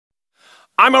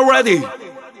I'm ready.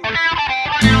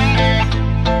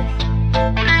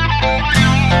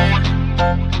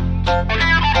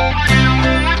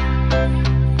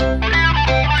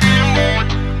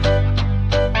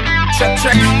 Check,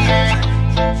 check.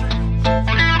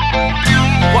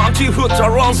 BANTY foot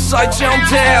alongside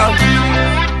Shintaro.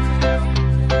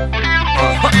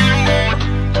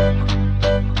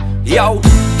 Yo。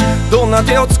どんな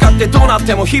手を使ってどうなっ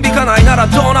ても響かないなら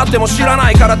どうなっても知らな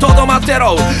いからとどまって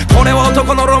ろ。これは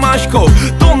男のロマン飛行。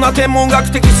どんな天文学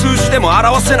的数字でも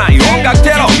表せない音楽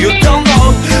テロ。You don't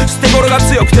know。捨て頃が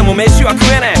強くても飯は食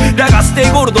えねえ。だがステ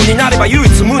イゴールドになれば唯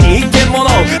一無二一点物。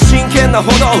真剣な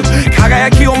ほど輝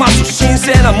きを増す神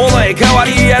聖なものへ変わ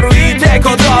り得る言いたいこ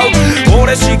と。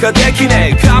俺しかでき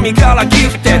ねえ神からギ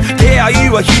フテ。出会い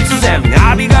は必然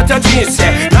ありがた人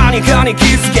生。何かに気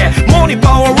づけモニ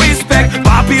パワーリスペクト。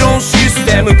パピロンシス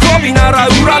テム媚びなら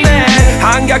裏ねえ。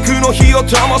反逆の火を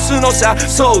灯すのさ。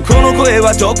そうこの声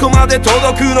はどこまで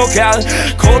届くのか。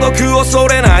孤独恐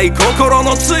れない心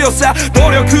の強さ。努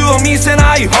力を見せ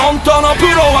ない本当のプ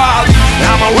ロは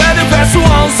I'm ready best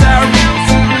oneself。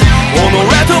 己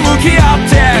と向き合っ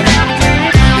て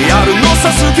やるのさ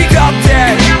好き勝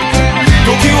手。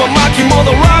時は巻き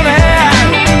戻らね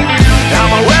え。 I'm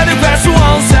ready best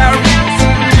oneself。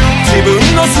 自分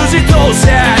の筋通せ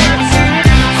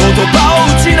言葉を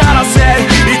打ち鳴らせ。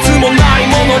いつもない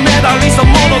ものねだりさも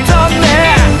のだ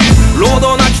ね。労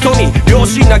働なき富良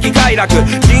心なき快楽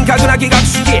人格なき学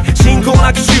識信仰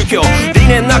なき宗教理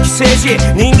念なき政治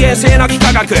人間性なき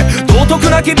科学道徳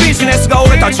なきビジネスが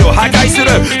俺たちを破壊す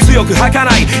る。強く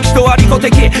儚い人は利己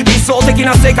的理想的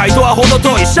な世界とは程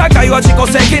遠い。社会は自己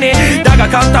責任だが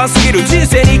簡単すぎる。人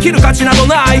生に生きる価値など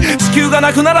ない。地球が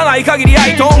なくならない限り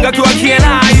愛と音楽は消え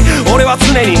ない。俺は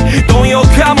常に貪欲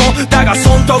かもだが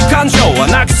損得感情は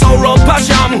なきソロパッ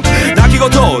ション。泣き言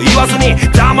を言わずに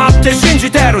黙って信じ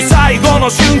てる。最後の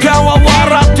瞬間は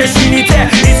笑って死にて。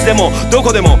いつでもど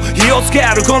こでも火をつけ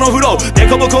るこのフロー。デ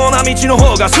コボコな道の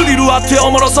方がスリルあってお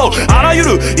もろそう。あらゆ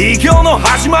る偉業の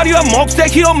始まりは目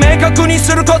的を明確に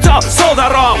すること。そうだ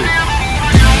ろう。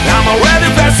 I'm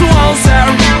ready best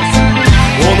oneself。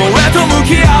 己と向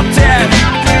き合って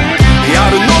や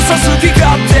るのさ好き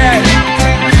勝手。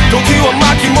時は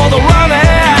巻き戻らね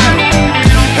え。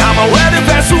 I'm ready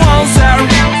best oneself。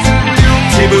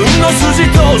 自分の筋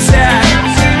通せ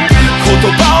言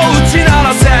葉を打ち鳴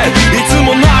らせ。いつ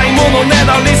もないものね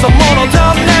だりさもの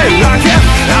だね。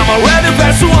 I'm ready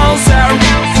best oneself。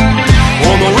 己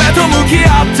と向き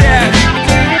合って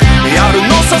やる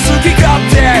のさ好き勝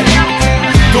手。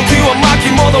時は巻き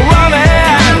戻らね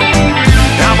え。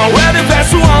 I'm ready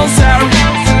best oneself。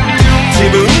 自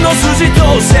分の筋通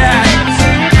せ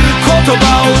言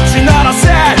葉を打ち鳴らせ。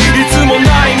いつも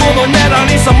ないものねだ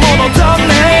りさものだね。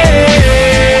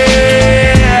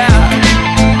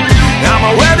I'm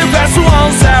ready best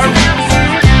oneself。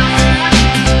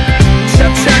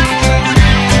 Check check。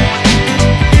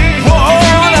 Oh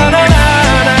na na na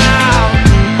na。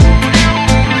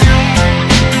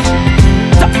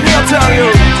 Let me tell you。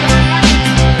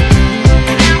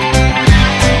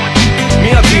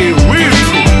 Miyako real。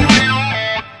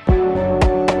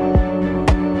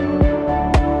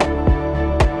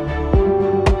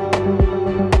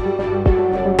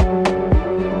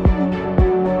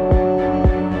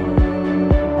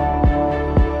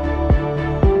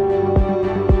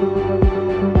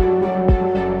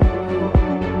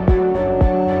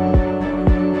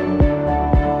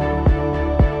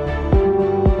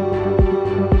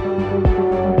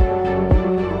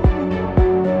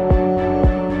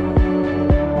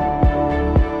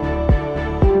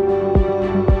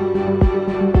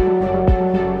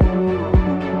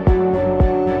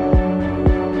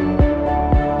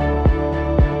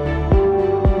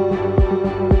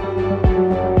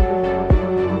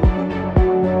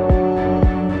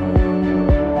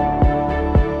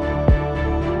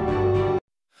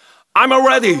 I'm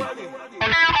ready。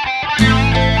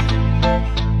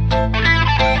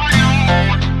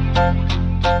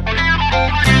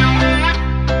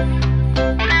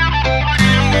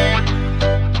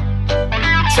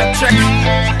 Check check。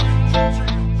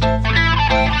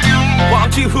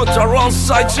 BANTY foot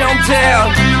alongside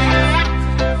Shintaro。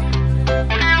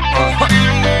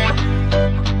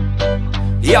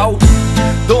 Yo。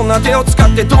どんな手を使っ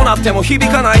てどうなっても響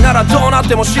かないならどうなっ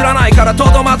ても知らないからと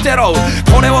どまってろ。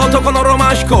これは男のロ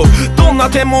マン飛行。どんな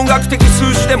天文学的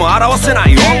数字でも表せな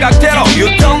い音楽テロ。You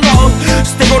don't know。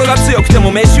 捨て頃が強くて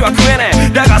も飯は食えね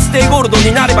え。だがステイゴールド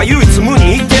になれば唯一無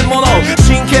二一点物。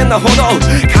真剣なほど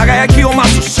輝きを増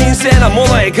す神聖なも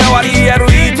のへ変わり得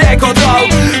る言いたいこと。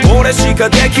俺俺しか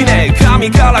できねえ神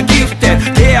からギフテ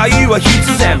出会いは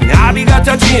必然ありが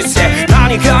た人生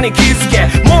何かに気づ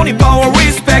けモニパワーリ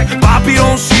スペクトバビ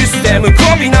ロンシステム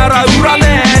媚びなら裏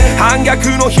ねえ反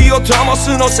逆の火を灯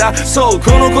すのさそう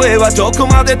この声はどこ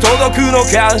まで届くの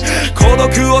か孤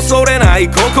独恐れない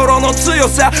心の強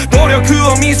さ努力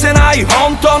を見せない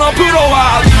本当のプロ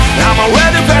は I'm a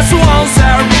ready best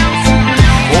oneself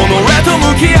己と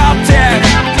向き合って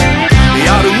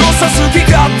やるのさ好き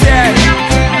勝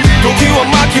手時は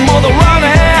巻き戻ら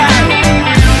ねえ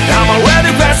I'm a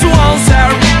ready best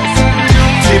oneself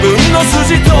自分の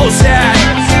筋通せ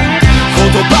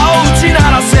言葉を打ち鳴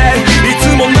らせい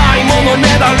つもないものね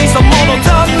だりさもの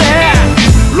だね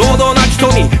労働なき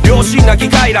富良心なき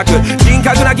快楽人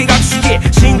格なき学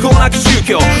識信仰なき宗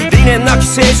教理念なき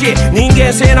政治人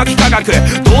間性なき科学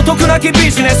道徳なき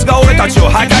ビジネスが俺たちを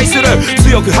破壊する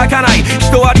強く儚い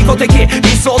人は利己的理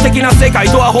想的な世界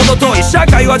とは程遠い社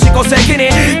会は自己責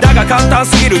任だが簡単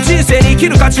すぎる人生に生き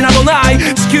る価値などない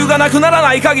地球がなくなら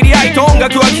ない限り愛と音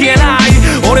楽は消えな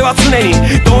い俺は常に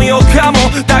貪欲かも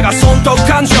だが損得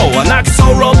感情はなく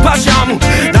ソロパッショ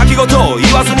ン泣き言を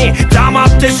言わずに黙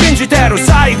って信じてる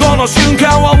最後の瞬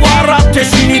間は笑って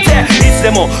死にていつ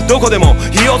でもどこでも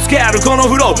火をつけるこの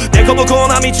フロー凸凹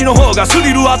な道の方がス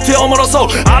リルあっておもろそう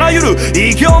あらゆる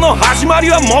偉業の始まり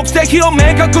は目的を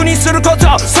明確にするこ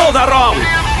とそうだろう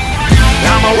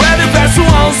I'm a ready best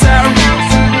oneself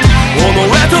己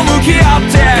と向き合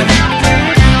って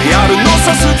やるの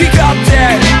さ好き勝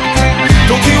手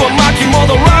時は巻き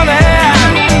戻らね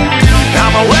え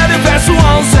I'm a ready best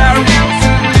oneself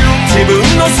自分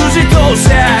の筋通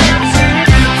せ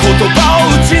言葉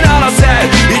を打ち鳴らせ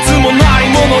いつもない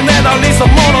ものねだりさ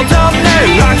ものだね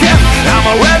I'm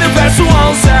a ready best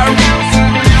oneself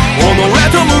己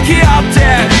と向き合って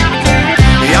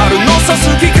やるのさ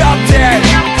好き勝手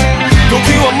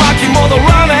時は巻き戻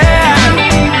らね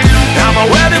え I'm a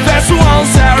ready best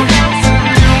oneself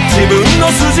自分の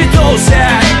筋通せ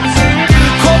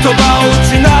言葉を打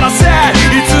ち鳴らせ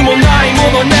いつもない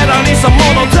ものねだりさも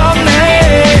のだ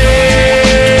ね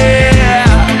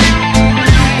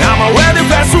I'm a ready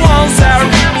best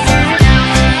oneself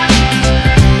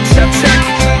Check check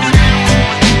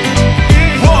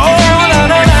Whoa na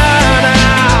na na na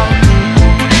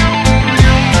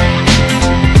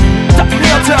Let me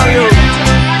tell you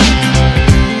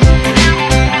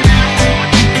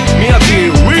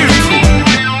Miyako real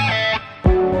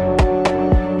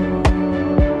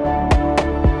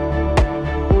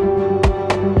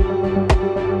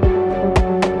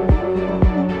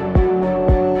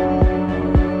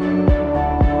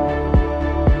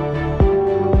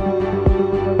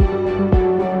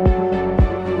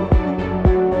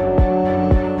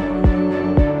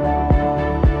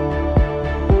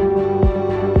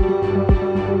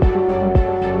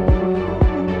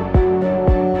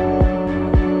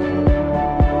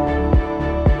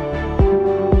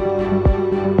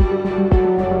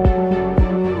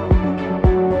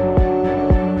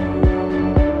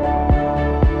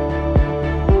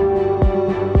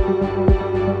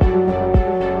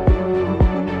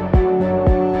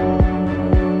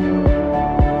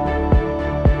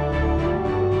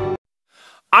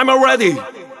I'm ready.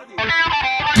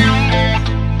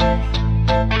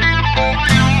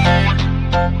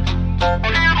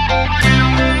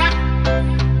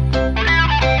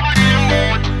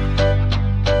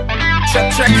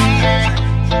 Check, check.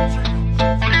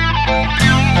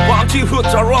 BANTY put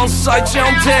the wrong side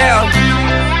down there.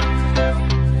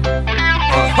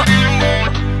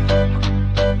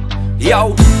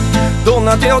 Yo.どん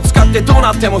な手を使ってどう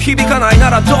なっても響かないな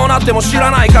らどうなっても知ら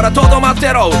ないからとどまっ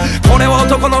てろこれは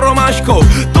男のロマン飛行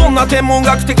どんな天文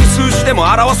学的数字でも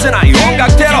表せない音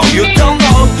楽テロ You don't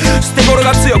know 捨て頃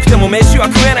が強くても飯は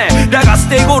食えねえだがス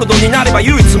テイゴールドになれば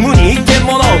唯一無二一点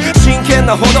物真剣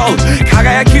なほど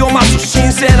輝きを増す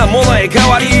神聖なものへ変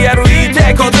わり得る言いた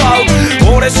いこと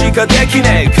俺しかでき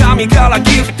ねえ神から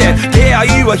ギフテ出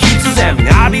会いは必然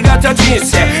ありがた人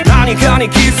生何かに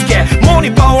気づけモ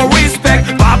ニパワーリスペ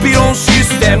クトバビロンシ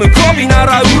ステム媚びな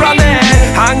ら裏ね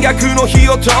え反逆の火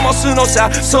を灯すの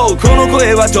さそうこの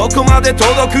声はどこまで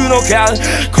届くのか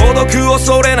孤独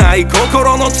恐れない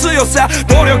心の強さ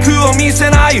努力を見せ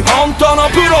ない本当の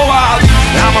プロは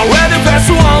I'm a ready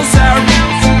best oneself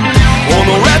己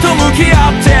と向き合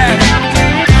って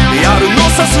やるの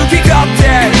さ好き勝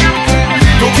手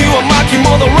時は巻き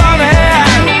戻らね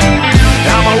え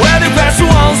I'm a ready best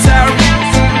oneself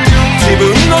自分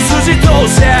の筋通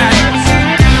せ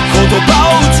言葉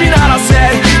を打ち鳴らせ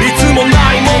いつも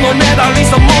ないものねだり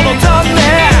さものだ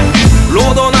ね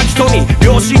労働なき富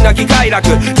良心なき快楽楽、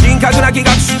人格なき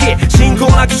学識、信仰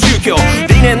なき宗教、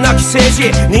理念なき政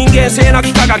治、人間性な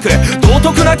き科学、道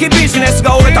徳なきビジネス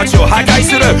が俺たちを破壊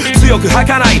する。強く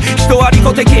儚い人は利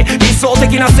己的、理想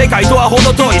的な世界とは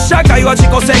程遠い。社会は自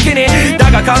己責任だ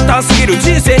が簡単すぎる。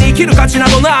人生に生きる価値な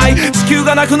どない。地球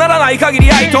がなくならない限り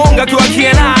愛と音楽は消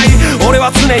えない。俺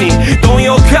は常に貪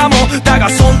欲かも、だが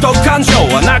損得感情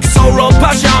はなきソロパ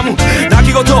ッション。泣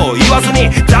き言を言わずに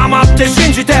黙って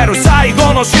信じてる。最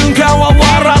後の瞬間は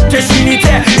笑って死にて、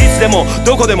いつでも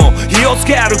どこでも火をつ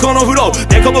けるこのフロー。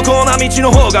デコボコな道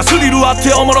の方がスリルあっ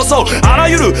ておもろそう。あら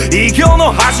ゆる偉業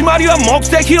の始まりは目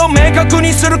的を明確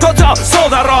にすること。そう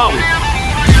だろう。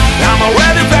I'm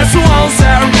already best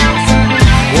oneself。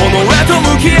 己と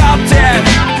向き合って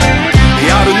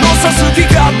やるのさ好き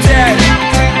勝手。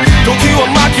時は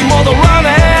巻き戻らね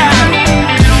え。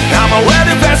 I'm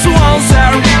already best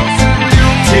oneself。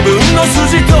 自分の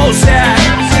筋通して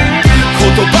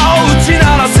言葉を打ち鳴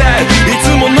らせ。いつ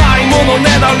もないものね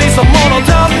だりさもの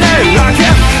だね。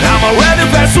 I'm already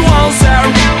best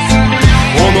oneself。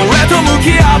 己と向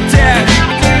き合って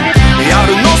や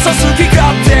るのさ好き勝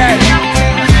手。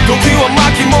時は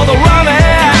巻き戻らね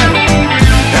え。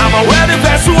 I'm already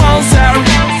best oneself。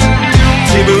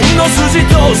 自分の筋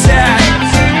通して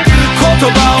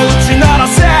言葉を打ち鳴ら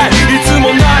せ。いつ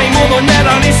もないものね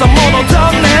だりさもの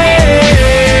だね。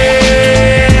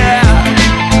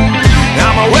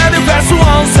 I'm already best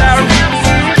oneself。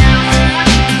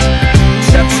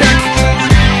 Check check。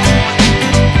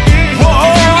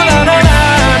 Whoa na na na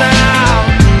na。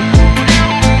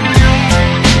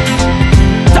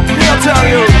 Let me tell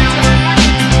you。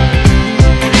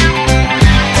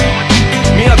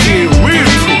 Miyako real。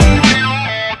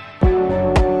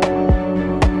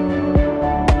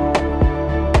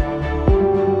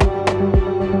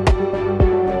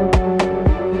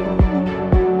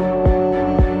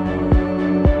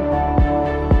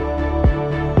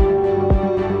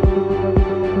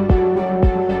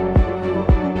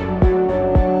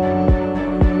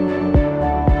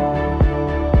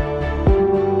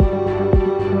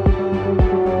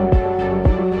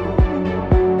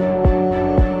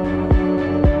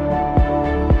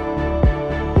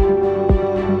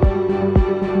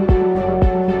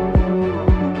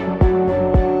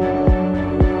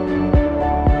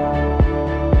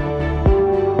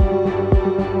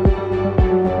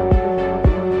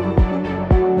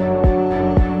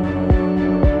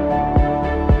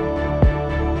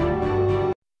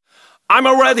 I'm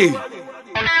ready。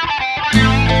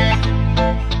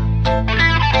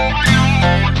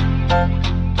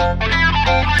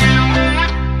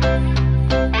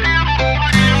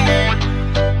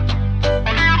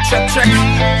 Check check。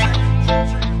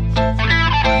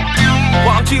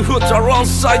 One two foot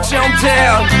alongside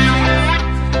Shintaro。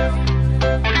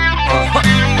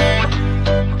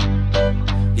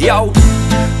 Yo。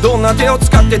 どんな手を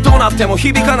使ってどうなっても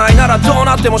響かないならどう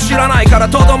なっても知らないから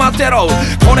とどまってろ。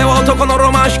これは男の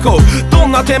ロマン飛行。ど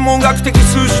んな天文学的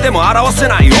数字でも表せ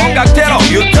ない音楽テロ。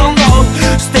You don't know。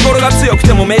 ステゴルが強く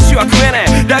ても飯は食えね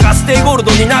え。だがステイゴール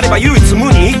ドになれば唯一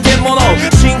無二一点物。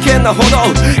真剣なほ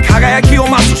ど輝きを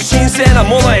増す神聖な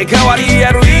ものへ変わり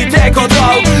得る言いたいこ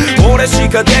と。俺し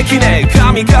かできねえ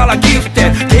神からギフテ。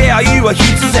出会いは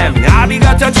必然あり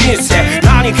がた人生。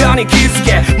何かに気づ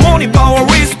けモニパワ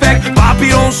ーリスペクト。バビ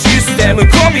ロンシステム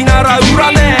媚びなら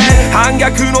裏ねえ。反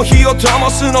逆の火を灯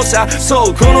すのさ。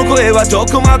そうこの声はど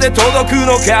こまで届く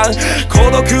のか。孤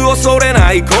独を恐れ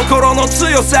ない心の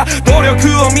強さ。努力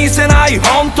を見せない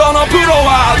本当のプロ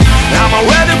は I'm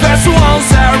already best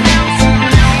oneself。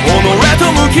 己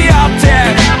と向き合って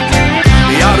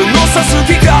やるのさ好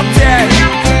き勝手。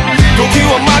時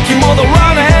は巻き戻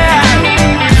らねえ。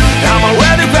 I'm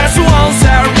already best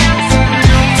oneself。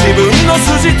 自分の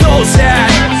筋通して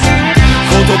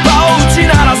言葉を打ち鳴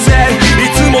らせ。い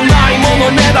つもないも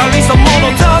のねだりさも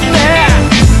のだね。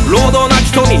労働な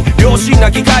き富、良心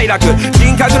なき快楽、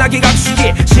人格なき学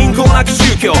識、信仰なき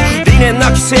宗教、理念な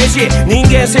き政治、人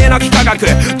間性なき科学、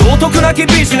道徳なき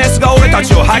ビジネスが俺た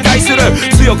ちを破壊する。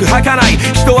強く儚い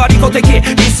人は利己的、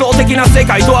理想的な世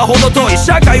界とは程遠い。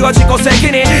社会は自己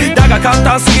責任だが簡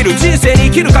単すぎる。人生に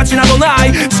生きる価値などな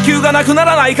い。地球がなくな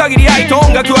らない限り愛と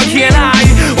音楽は消えな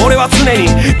い。俺は常に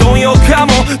貪欲か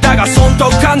も、だが損得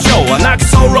感情はなき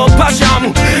ソロパッショ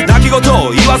ン。泣き言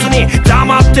を言わずに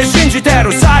黙って信じて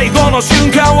る。最後の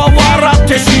瞬間は笑っ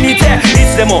て死にて。い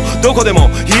つでもどこでも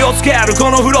火をつける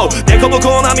このフロー。デコボ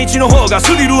コな道の方が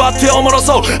スリルあっておもろ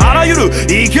そう。あらゆる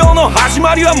偉業の始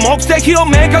まりは目的を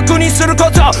明確にするこ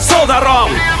と。そうだろ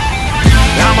う。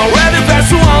 I'm already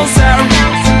best oneself。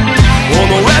 己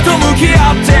と向き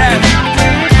合って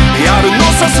やるの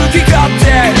さ好き勝手。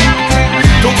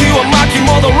時は巻き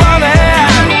戻らね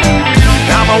え。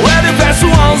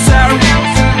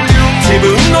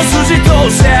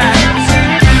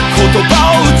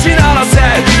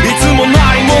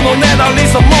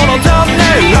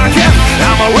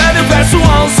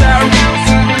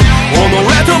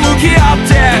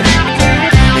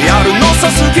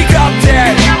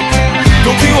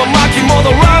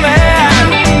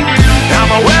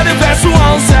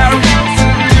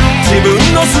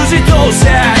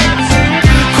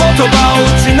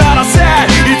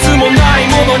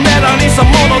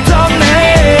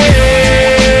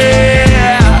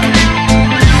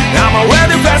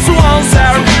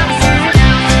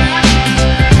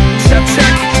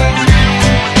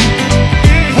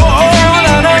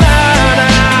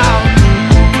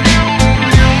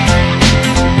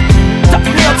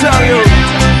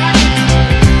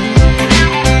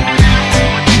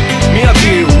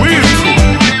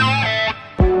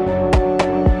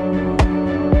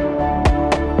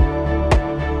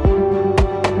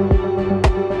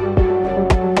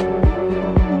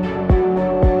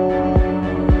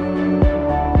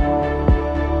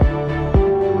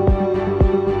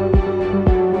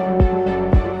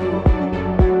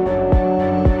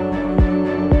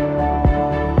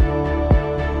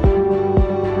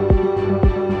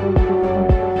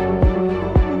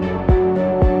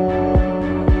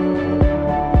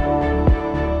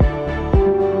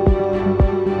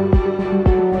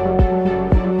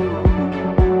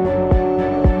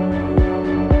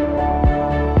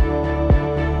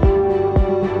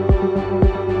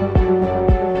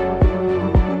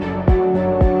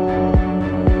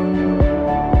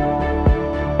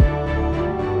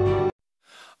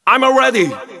I'm ready.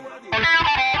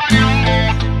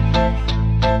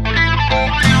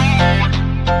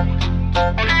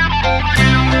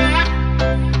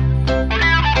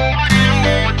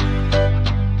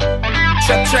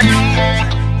 Check, check.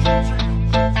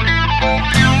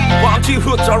 1, 2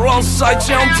 foot alongside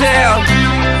down there.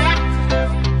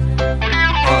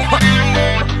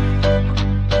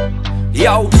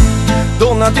 Yo,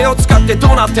 どんな手を使って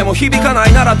どうなっても響かな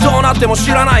いならどうなっても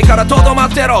知らないからとどまっ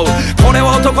てろ。これ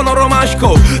は男のロマン飛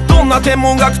行。どんな天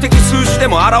文学的数字で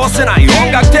も表せない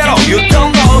音楽テロ。You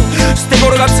don't know。捨て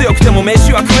頃が強くても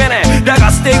飯は食えねえ。だ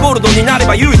がステイゴールドになれ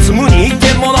ば唯一無二一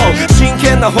点物。真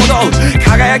剣なほど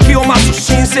輝きを増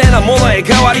す神聖なものへ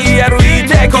変わり得る言い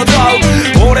てえこと。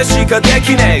俺しかで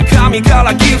きねえ神か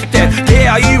らギフテ。出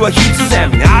会いは必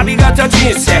然ありがた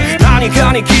人生。何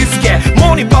かに気づけ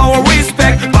モニパワーリス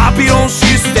ペクト。バビロン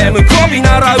システム媚び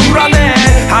なら裏ね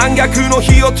え。反逆の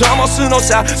火を灯すの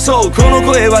さ。そうこの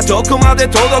声はどこまで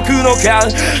届くのか。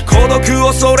孤独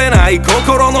恐れない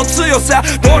心の強さ。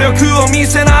努力を見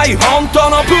せない本当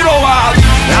のプロは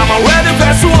I'm ready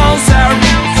best oneself。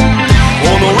 己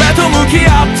と向き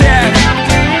合って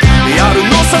やる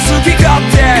のさ好き勝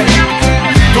手。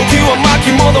時は巻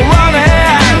き戻らね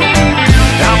え。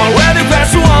 I'm ready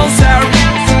best oneself。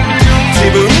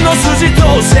 自分の筋通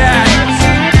せ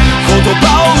言葉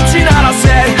を打ち鳴らせ。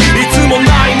いつも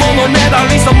ないものねだ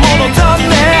りさものだね。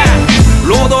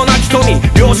労働なき富、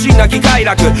良心なき快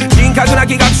楽、人格な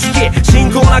き学識、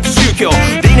信仰なき宗教、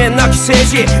理念なき政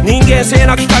治、人間性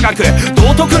なき科学、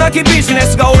道徳なきビジネ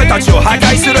スが俺たちを破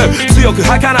壊する。強く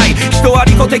儚い人は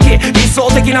利己的、理想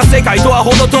的な世界とは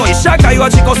程遠い。社会は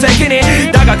自己責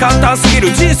任だが簡単すぎ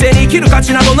る。人生に生きる価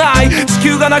値などない。地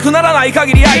球がなくならない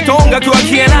限り愛と音楽は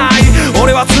消えない。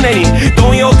俺は常に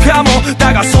貪欲かも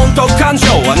だが損得感情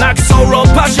はなきソロ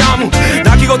パッション。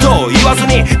泣き言を言わず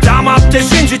に黙って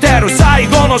信じてる。最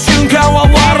後の瞬間は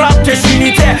笑って死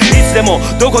にて。いつでも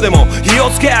どこでも火を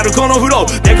つけるこのフロ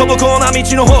ー。デコボコな道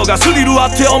の方がスリルあ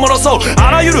っておもろそう。あ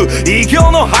らゆる偉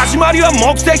業の始まりは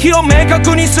目的を明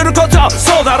確にすること。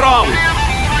そうだろう。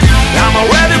 I'm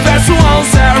ready best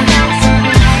oneself。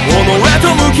 己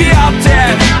と向き合って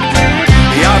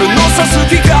やるのさ好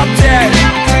き勝手。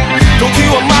時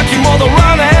は巻き戻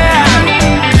らねえ。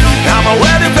 I'm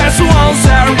ready best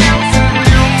oneself。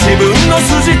 自分の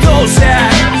筋通せ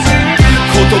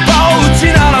言葉を打ち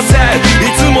鳴らせ。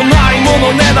いつもないも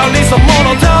のねだりさも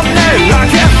のだね。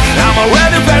 I'm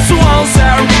ready best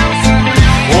oneself。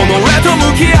 己と向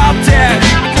き合って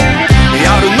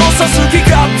やるのさ好き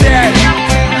勝手。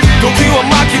時は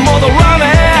巻き戻らね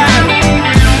え。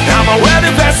 I'm ready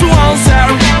best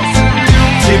oneself。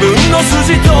 自分の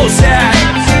筋通せ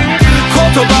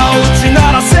言葉を打ち鳴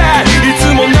らせ。いつ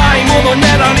もないものね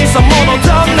だりさもの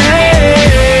だね。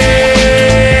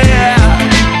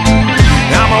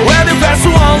I'm ready best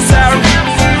oneself。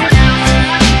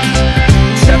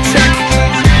 Check check。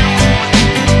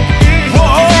 Whoa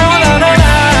na na na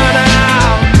na。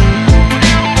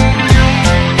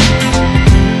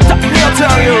 Let me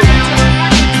tell you。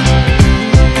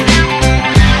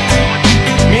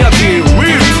 Miyako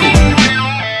will。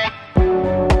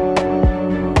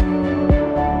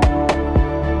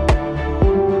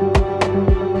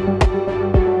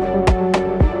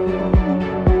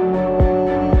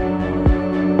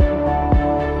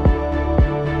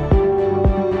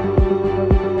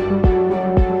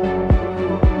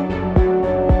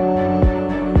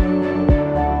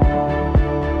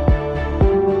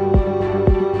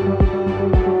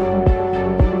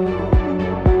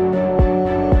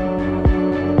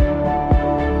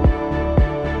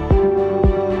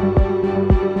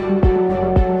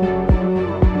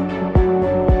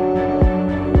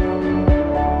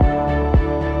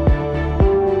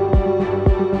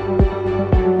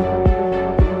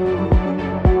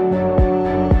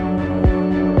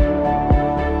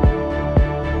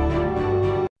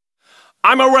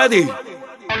 I'm ready。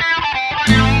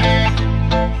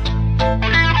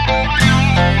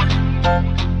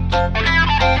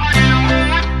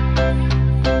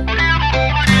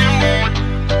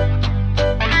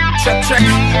 Check check。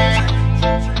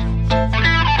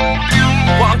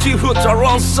 1, 2 foot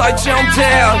alongside down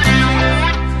there。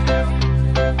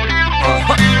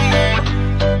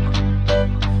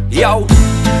 Yo。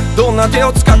どんな手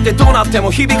を使ってどうなって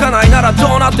も響かないなら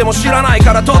どうなっても知らない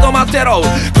からとどまってろ。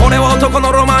これは男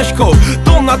のロマン飛行。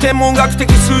どんな天文学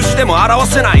的数字でも表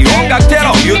せない音楽テ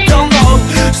ロ。You don't know。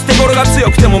 捨て頃が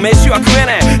強くても飯は食え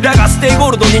ねえ。だがステイゴ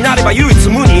ールドになれば唯一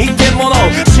無二一点物。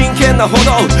真剣なほ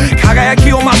ど輝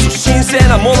きを増す神聖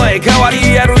なものへ変わり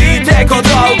得る言いてえこと。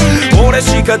俺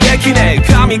しかできねえ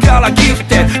神からギフ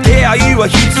テ。出会いは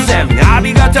必然あ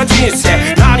りがた人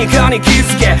生。何何かに気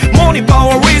づけモニパ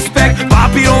ワーリスペクト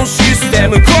パピロンシステ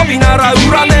ム媚びなら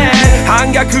裏ね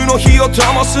反逆の火を灯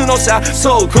すのさ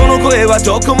そうこの声は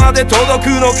どこまで届く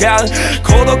のか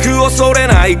孤独恐れ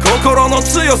ない心の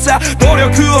強さ努力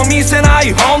を見せな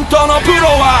い本当のプロ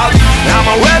は I'm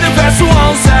ready best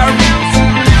oneself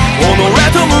己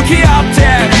と向き合って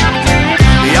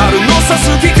やるのさ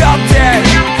好き勝手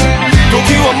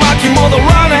時は巻き戻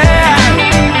らね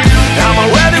え I'm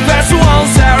ready best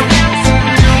oneself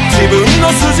自分の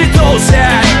筋通せ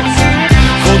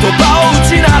言葉を打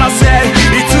ち鳴らせ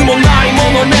いつもない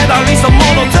ものねだりさも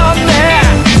のだ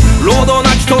ね労働な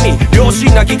き富良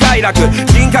心なき快楽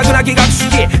人格なき学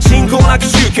識信仰なき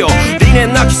宗教理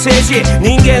念なき政治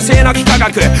人間性なき科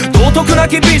学道徳な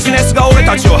きビジネスが俺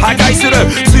たちを破壊する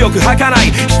強く儚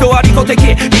い人は利己的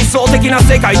理想的な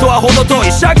世界とは程遠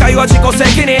い社会は自己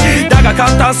責任だが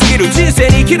簡単すぎる人生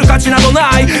に生きる価値など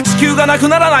ない地球がなく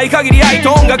ならない限り愛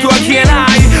と音楽は消えな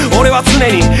い俺は常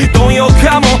に貪欲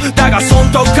かもだが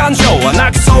損得感情は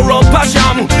なきソロパッシ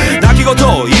ョン泣き言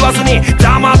を言わずに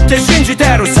黙って信じて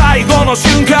る最後の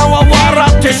瞬間は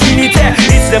笑って死にて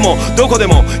いつでもどこで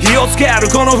も火をつける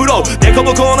このフローデコ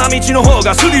ボコな道の方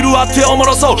がスリルあっておも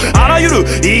ろそうあらゆる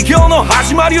偉業の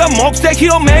始まりは目的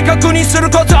を明確にする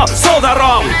ことそうだ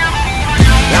ろう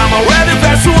I'm ready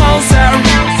best oneself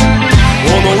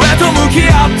己と向き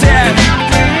合って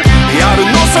やる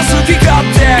のさ好き勝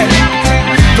手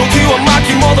時は巻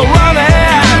き戻らね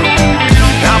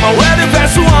え I'm ready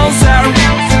best oneself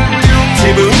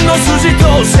自分の筋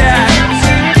通せ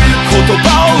言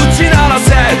葉を打ち鳴ら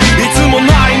せいつも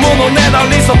ないものねだ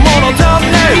りさものだ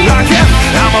ね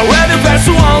I'm ready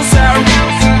best oneself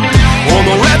己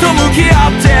と向き合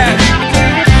って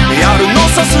やるの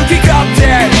さ好き勝手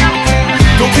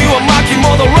時は巻き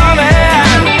戻らね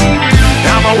え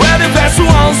I'm ready best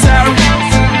oneself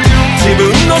自分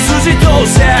の筋通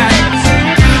せ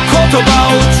言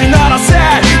葉を打ち鳴らせ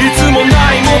いつも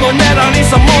ないものねだり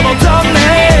さものだ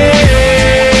ね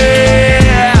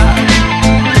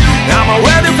I'm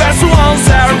ready best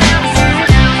oneself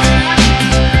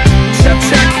Check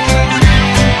check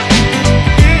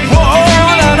Whoa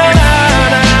na na na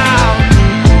na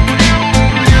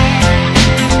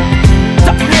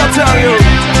Let me tell you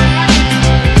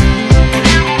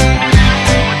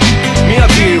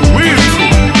Miyako reality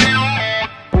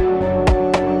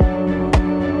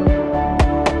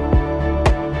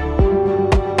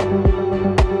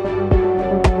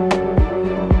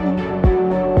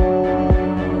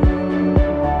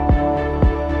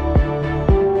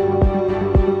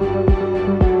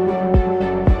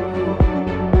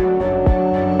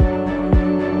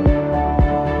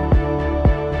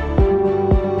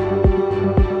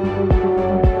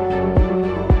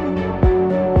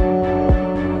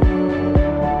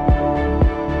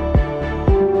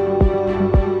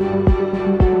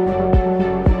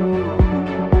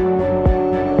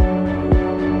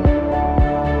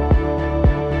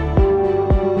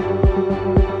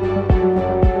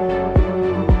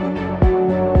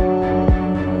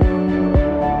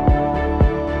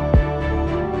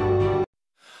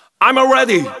I'm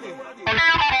ready.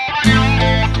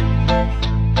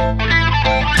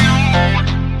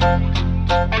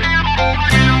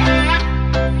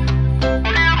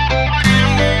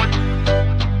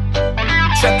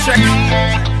 Check, check.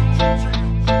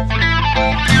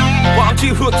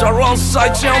 BANTY foot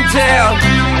alongside Shintaro.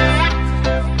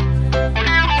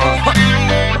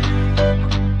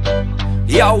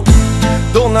 Yo.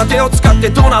どんな手を使って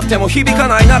どうなっても響か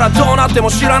ないならどうなっても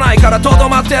知らないからとど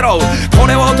まってろこ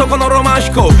れは男のロマン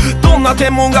飛行どんな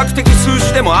天文学的数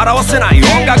字でも表せない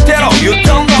音楽テロ You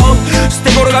don't know 捨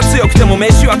て頃が強くても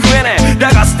飯は食えねえ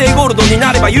だがステイゴールドに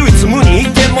なれば唯一無二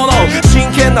一点物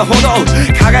真剣なほど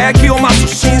輝きを増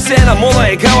す神聖なもの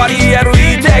へ変わり得る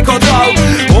言いたいこと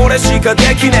俺しか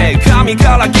できねえ神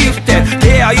からギフテ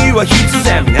出会いは必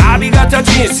然ありがた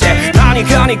人生何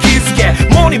かに気づけ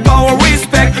モニパワーリス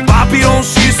ペクトパピロン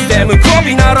システム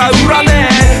媚びなら裏ね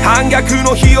え反逆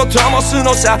の火を灯す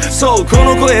のさそうこ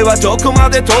の声はどこま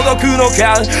で届くの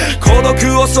か孤独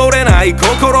恐れない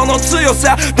心の強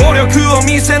さ努力を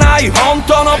見せない本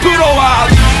当のプロは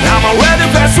I'm ready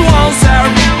best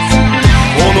oneself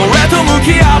己と向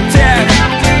き合って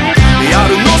や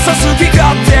るのさ好き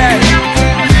勝手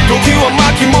時は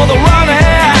巻き戻らね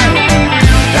え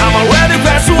I'm ready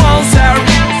best oneself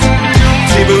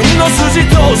自分の筋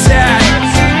通せ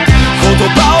言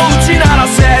葉を打ち鳴ら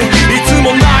せいつ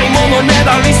もないものね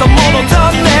だりさもの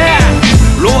だね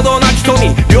労働なき富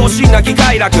良良心なき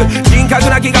快楽、人格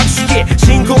なき学識、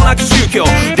信仰なき宗教、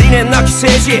理念なき政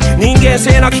治、人間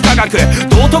性なき科学、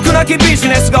道徳なきビジ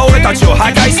ネスが俺たちを破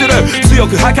壊する。強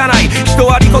く儚い人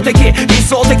は利己的、理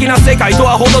想的な世界と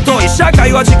は程遠い。社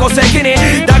会は自己責任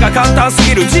だが簡単す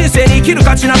ぎる。人生に生きる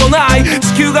価値などない。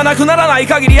地球がなくならない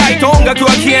限り愛と音楽は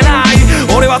消えな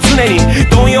い。俺は常に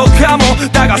貪欲かも、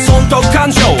だが損得感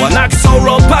情はなきソ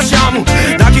ロパッション。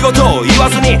泣き言を言わ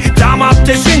ずに黙っ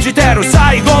て信じてる。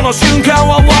最後の瞬間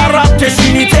は笑って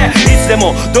死にて、いつで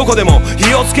もどこでも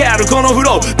火をつけるこのフ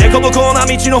ロー。デコボコな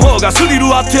道の方がスリル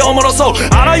あっておもろそう。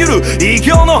あらゆる偉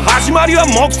業の始まりは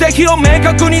目的を明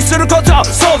確にすること。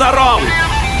そうだろう。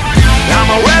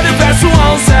I'm a ready best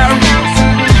oneself。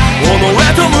 己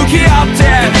と向き合って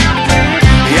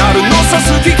やるのさ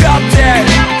好き勝手。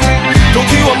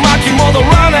時は巻き戻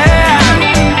らねえ。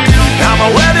 I'm a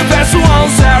ready best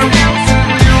oneself。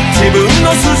 自分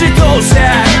の筋通して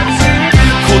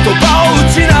言葉を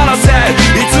打ち鳴らせ。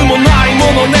いつもない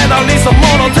ものねだりさも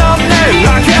のだね。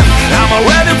 I'm a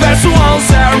ready best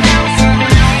oneself。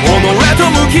 己と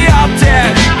向き合って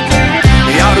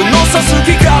やるのさ好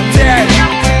き勝手。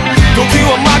時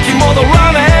は巻き戻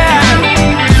らねえ。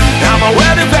 I'm a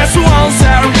ready best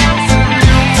oneself。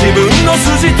 自分の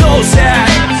筋通して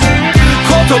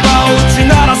言葉を打ち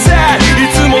鳴らせ。い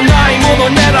つもないもの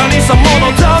ねだりさも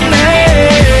のだね。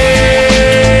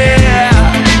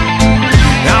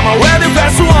I'm a ready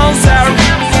best oneself。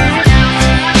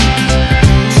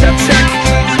 Check check。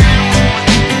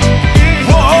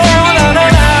 Whoa na na na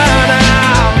na。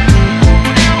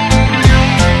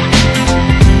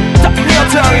 Let me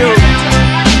tell you。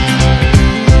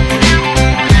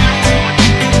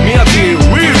 Miyako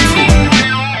real。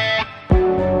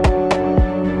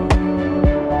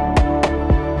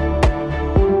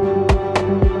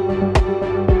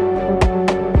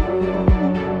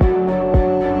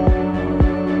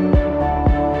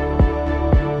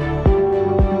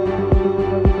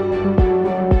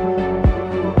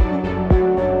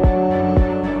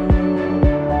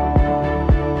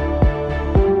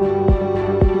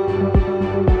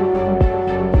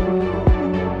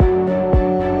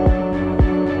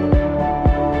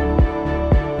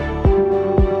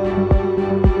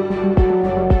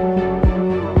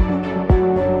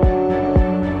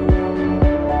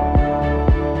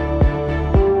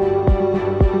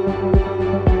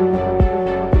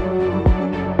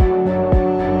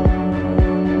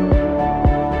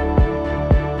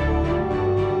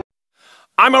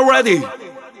 I'm ready。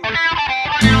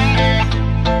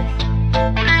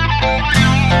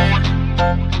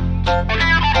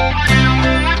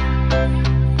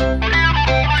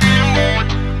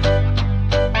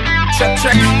 Check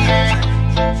check。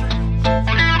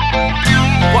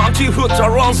 BANTY foot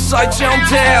alongside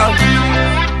Shintaro。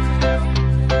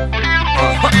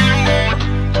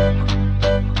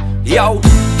 Yo。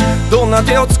 どんな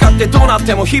手を使ってどうなっ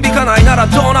ても響かないなら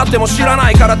どうなっても知らな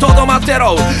いからとどまって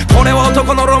ろ。これは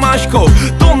男のロマン飛行。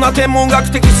どんな天文学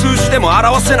的数字でも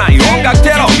表せない音楽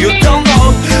テロ。You don't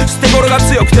know。 捨て頃が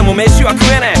強くても飯は食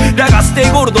えねえ。だがステ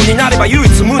イゴールドになれば唯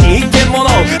一無二一点物。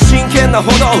真剣な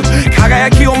ほど輝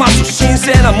きを増す神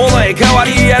聖なものへ変わ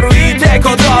り得る言いたいこ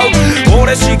と。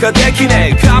俺しかでき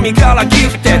ねえ神からギ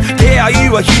フテ。出会い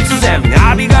は必然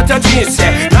ありがた人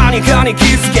生。何かに気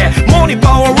づけモニ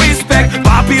パワーリスペクト。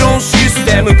バビロンシス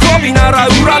テム媚びなら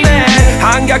裏ねえ。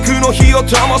反逆の火を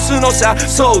灯すのさ。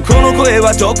そうこの声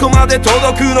はどこまで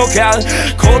届くのか。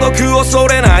孤独を恐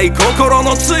れない心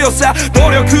の強さ。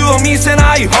努力を見せ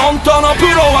ない本当のプ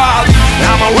ロは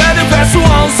I'm a ready best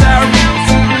oneself。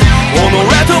 己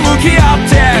と向き合っ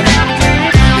て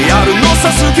やるのさ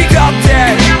好き勝手。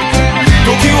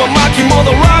時は巻き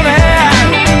戻らね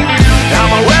え。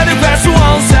 I'm a ready best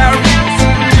oneself。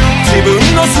 自分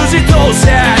の筋通し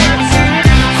て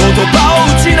言葉を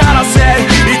打ち鳴らせ。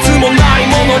いつもない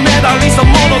ものねだりさ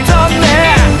ものだ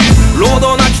ね。労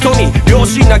働なき富、良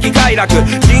心なき快楽、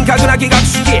人格なき学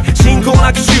識、信仰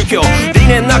なき宗教、理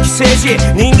念なき政治、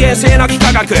人間性なき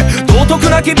科学、道徳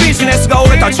なきビジネスが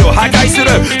俺たちを破壊す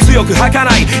る。強く儚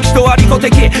い人は利己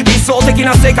的、理想的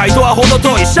な世界とは程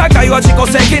遠い。社会は自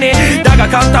己責任だが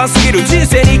簡単すぎる。人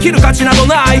生に生きる価値など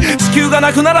ない。地球が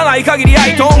なくならない限り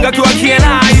愛と音楽は消え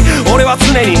ない。俺は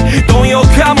常に貪欲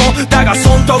かも、だが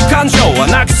損得感情は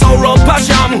なきソロパッ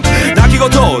ション。泣き言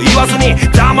を言わずに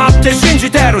黙って信じ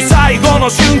てる。最後の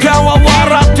瞬間は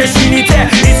笑って死にて。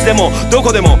いつでもど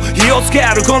こでも火をつけ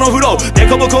るこのフロー。デ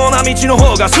コボコな道の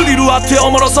方がスリルあってお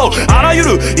もろそう。あらゆ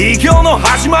る偉業の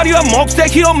始まりは目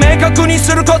的を明確に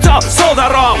すること。そうだ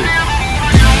ろう。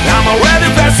 I'm a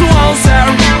ready best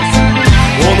oneself。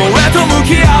 己と向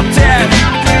き合って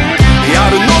や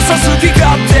るのさ好き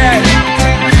勝手。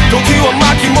時は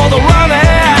巻き戻らね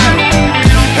え。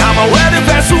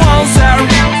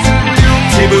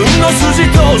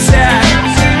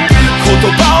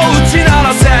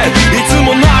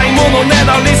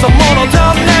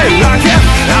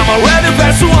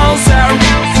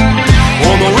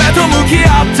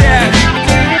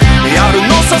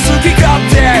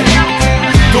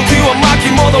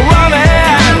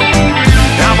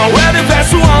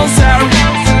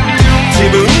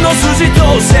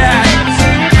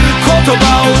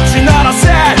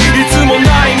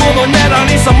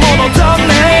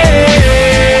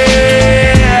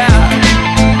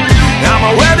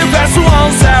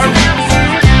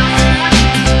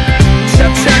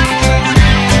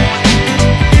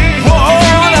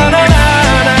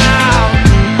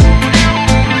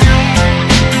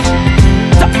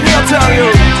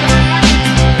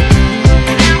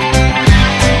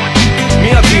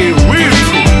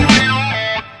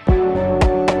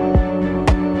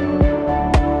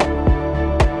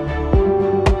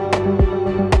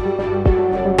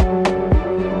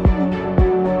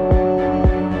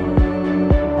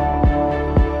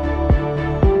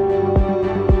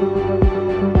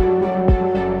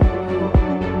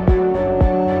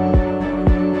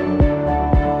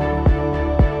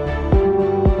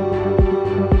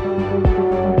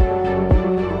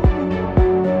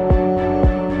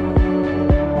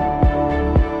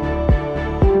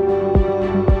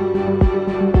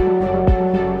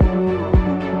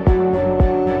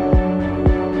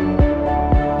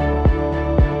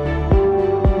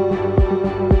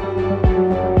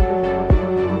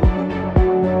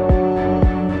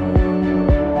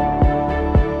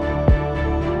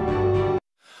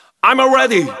I'm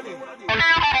ready.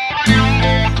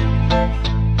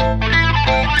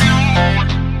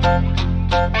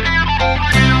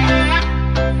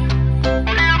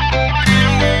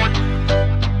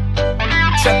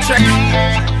 Check, check.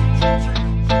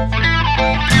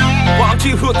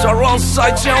 BANTY foot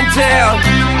alongside Shintaro.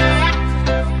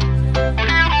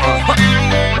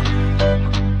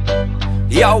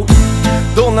 Yo,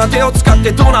 どんな手を使っ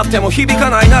てどうなっても響か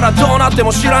ないならどうなって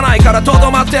も知らないからと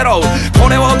どまってろ。こ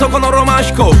れは男のロマン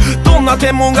飛行。どんな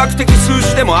天文学的数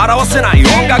字でも表せない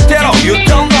音楽テロ。You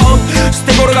don't know。捨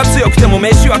て頃が強くても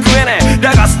飯は食えねえ。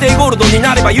だがステイゴールドに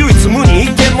なれば唯一無二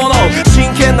一点物。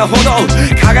真剣なほど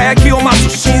輝きを増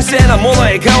す神聖なもの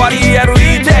へ変わり得る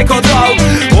言いたいこと。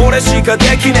俺しか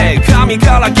できねえ神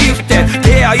からギフテ。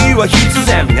出会いは必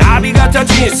然ありがた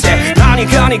人生。何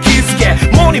かに気づけ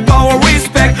モニパワーリス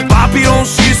ペクトバビロン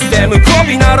システム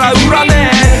媚びなら裏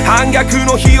ねえ。反逆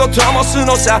の火を灯す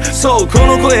のさ。そうこ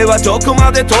の声はどこ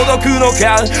まで届くの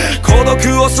か。孤独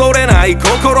恐れない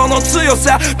心の強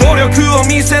さ。努力を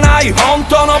見せない本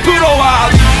当のプロは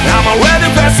I'm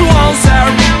ready best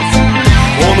oneself。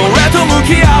 己と向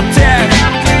き合って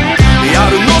や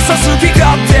るのさ好き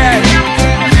勝手。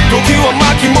時は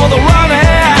巻き戻らね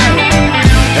え。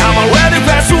 I'm ready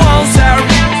best oneself。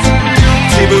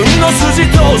 自分の筋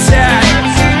通せ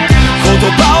言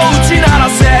葉を打ち鳴ら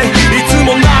せ。いつ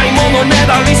もないものね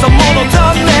だりそもの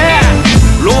だね。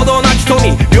労働なき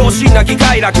富、良心なき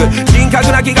快楽、人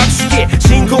格なき学識、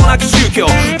信仰なき宗教、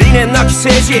理念なき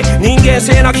政治、人間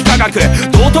性なき科学、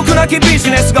道徳なきビジ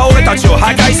ネスが俺たちを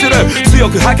破壊する。強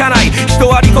く儚い人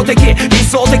は利己的、理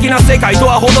想的な世界と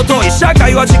は程遠い。社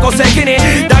会は自己責任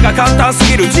だが簡単す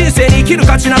ぎる。人生に生きる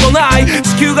価値などない。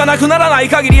地球がなくならない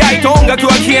限り愛と音楽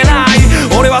は消えない。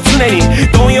俺は常に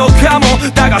貪欲かも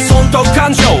だが損得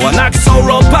感情はなきソ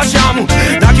ロパッション。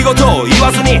泣き言を言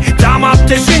わずに黙っ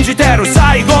て信じてる。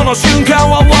最後の瞬間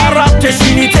は笑って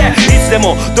死にて。いつで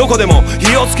もどこでも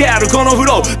火をつけるこのフ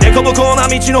ロー。デコボコな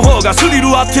道の方がスリル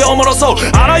あっておもろそう。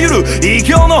あらゆる偉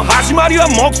業の始まりは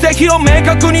目的を明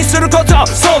確にすること。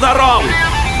そうだろう。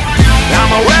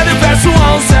 I'm ready best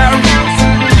oneself。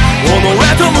 己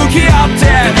と向き合って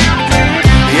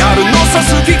やるのさ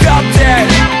好き勝手。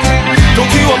時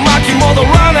は巻き戻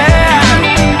らねえ。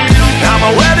 I'm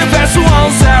ready best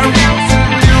oneself。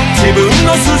 自分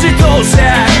の筋通せ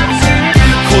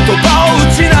言葉を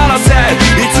打ち鳴らせ。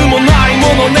いつもない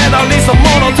ものねだりそも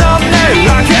のだね。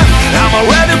 I'm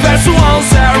ready best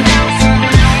oneself。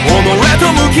 己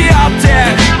と向き合って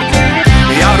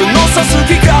やるのさ好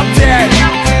き勝手。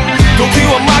時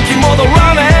は巻き戻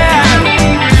らねえ。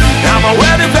 I'm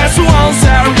ready best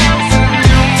oneself。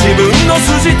 自分の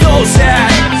筋通せ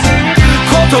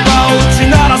言葉を打ち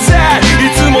鳴らせ。い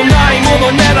つもないも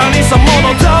のねだりそも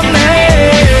のだね。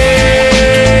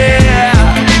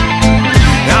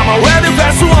I'm ready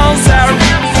best oneself。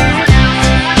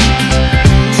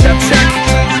 Check check。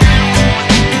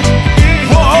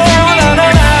 Whoa na na na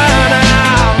na。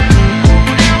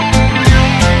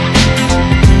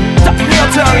 Let me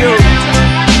tell you。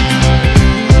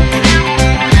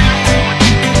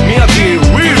 Miyako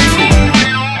real。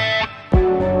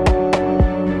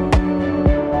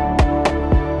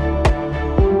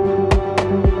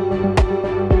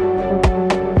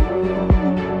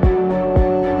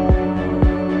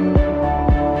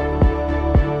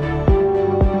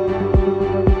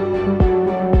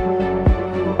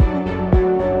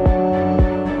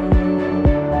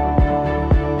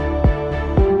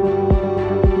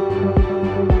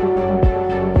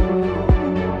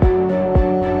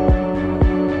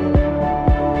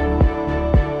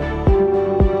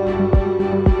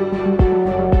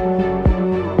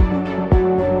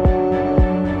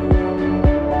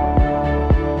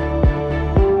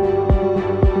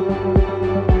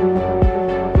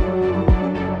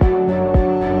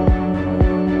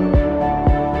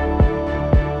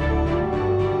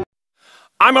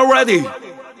 I'm ready。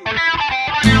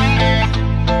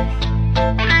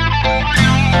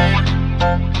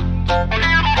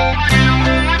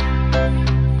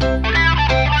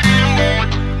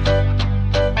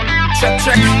 Check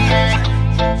check。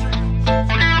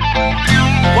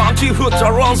 BANTY foot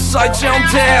alongside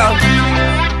Shintaro。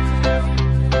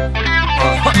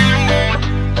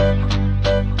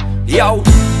 Yo。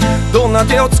どんな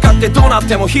手を使ってどうなっ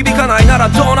ても響かないなら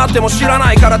どうなっても知ら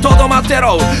ないからとどまって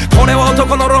ろ。これは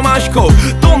男のロマン飛行。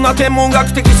どんな天文学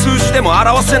的数字でも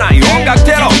表せない音楽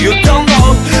テロ。You don't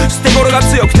know。 捨て頃が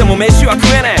強くても飯は食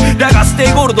えねえ。だがステ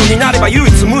イゴールドになれば唯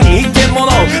一無二一点物。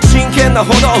真剣な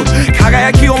ほど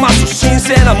輝きを増す神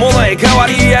聖なものへ変わ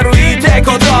り得る言いたい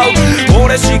こと。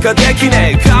俺しかでき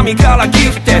ねえ神からギ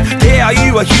フテ。出会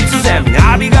いは必然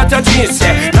ありがた人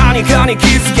生。何かに気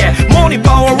づけモニ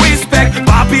パワーリスペクト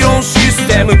バビロンシス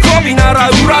テム媚びなら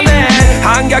裏ね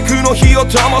反逆の火を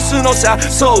灯すのさ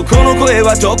そうこの声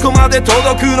はどこまで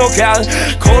届くのか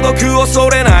孤独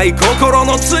恐れない心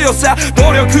の強さ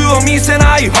努力を見せ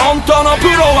ない本当の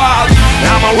プロは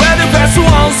I'm a ready best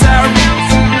oneself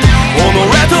己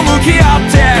と向き合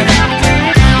って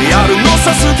やるの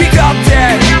さ好き勝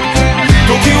手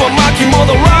時は巻き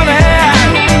戻らね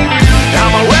え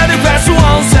I'm a ready best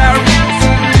oneself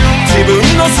自分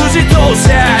の筋通せ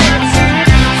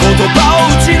言葉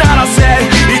を打ち鳴らせ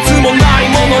いつもない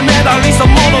ものねだりさ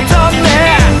ものだ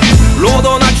ね労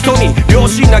働なき富良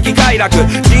心なき快楽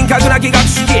人格なき学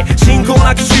識信仰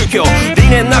なき宗教理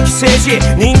念なき政治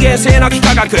人間性なき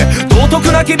科学道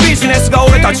徳なきビジネスが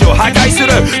俺たちを破壊す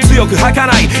る強く儚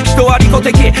い人は利己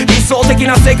的理想的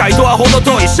な世界とは程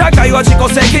遠い社会は自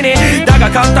己責任だ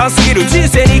が簡単すぎる人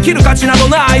生に生きる価値など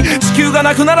ない地球が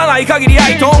なくならない限り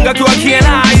愛と音楽は消え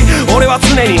ない俺は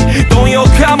常に貪欲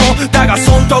かもだが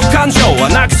損得感情は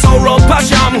なくソロパッ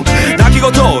ション泣き言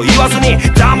を言わずに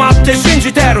黙って信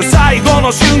じてる最後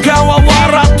の瞬間は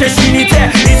笑って死に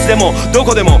ていつでもど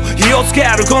こでも火をつけ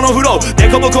るこのフローデ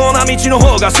コボコな道の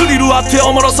方がスリルあって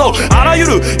おもろそうあらゆ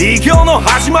る偉業の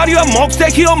始まりは目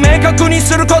的を明確に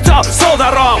することそう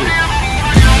だろう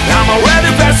I'm a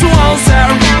ready best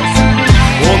oneself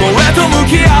己と向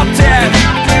き合って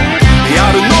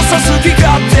やるのさ好き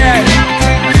勝手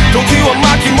時は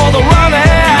巻き戻らね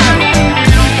え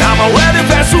I'm a ready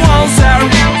best oneself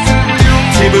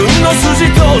自分の筋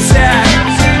通せ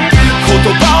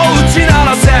言葉を打ち鳴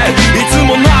らせいつ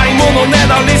もないものね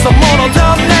だりさもの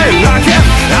だね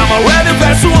I'm a ready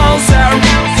best oneself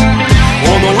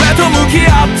己と向き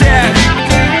合って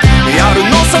やる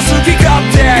のさ好き勝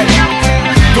手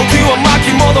時は巻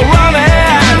き戻らね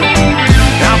え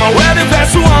I'm a ready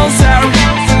best oneself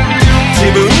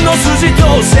自分の筋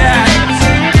通せ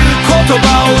言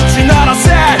葉を打ち鳴ら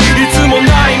せいつも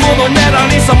ないものねだ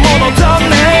りさものだ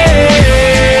ね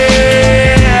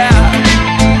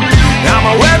I'm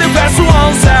a ready best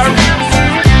oneself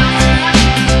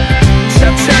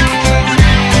Check check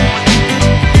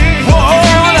Whoa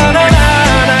na na na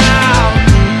na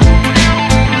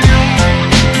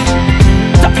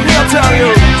Let me tell you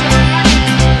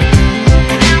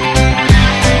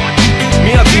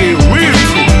Miyako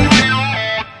real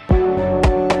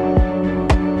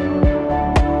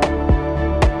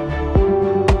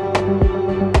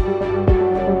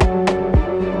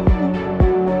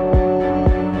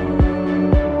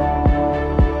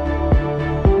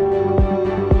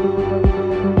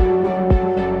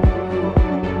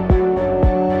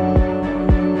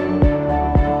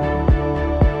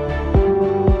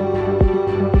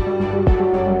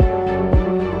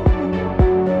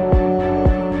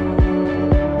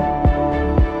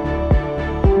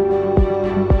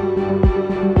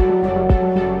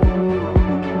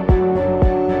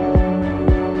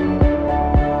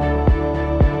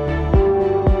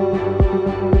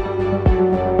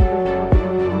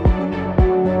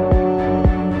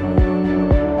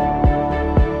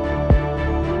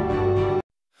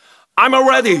I'm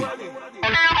ready.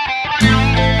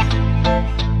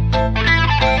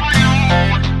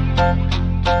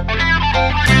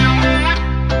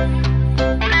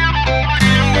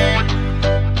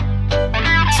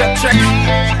 Check check.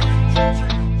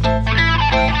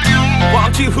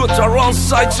 1, 2 foot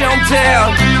alongside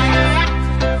Shintaro.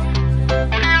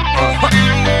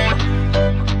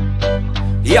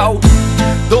 Yo.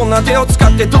どんな手を使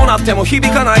ってどうなっても響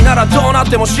かないならどうなっ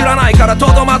ても知らないからと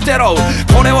どまってろ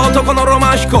これは男のロ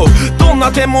マン飛行どん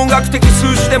な天文学的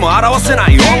数字でも表せ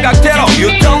ない音楽テロ You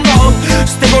don't know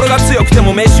捨て頃が強くて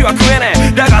も飯は食え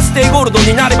ねえだがステイゴールド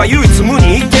になれば唯一無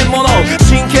二一点物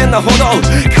真剣なほど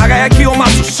輝きを増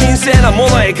す神聖なも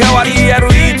のへ変わり得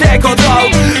る言いてえこ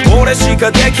と俺しか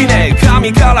できねえ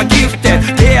神からギフテ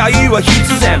出会いは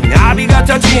必然ありが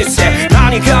た人生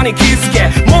何かに気づけ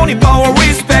モニパワー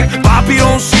リスペクトバビ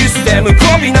ロンシステム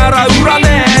媚びなら裏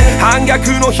ね反逆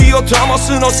の火を灯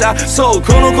すのさそう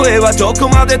この声はどこ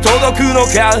まで届くの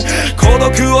か孤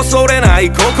独恐れない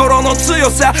心の強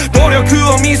さ努力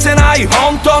を見せない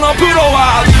本当のプロ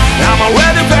は I'm a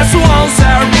ready best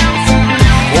oneself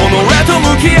己と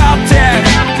向き合って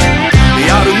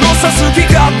やるのさ好き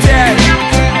勝手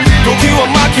時は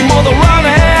巻き戻ら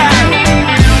ねえ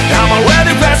I'm a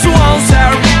ready best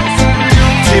oneself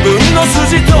自分の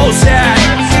筋通せ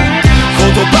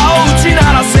言葉を打ち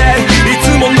鳴らせいつ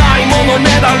もないものね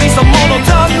だりさもの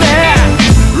だね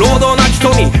労働なき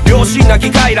富良心な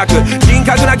き快快楽。人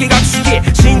格なき学識、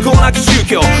信仰なき宗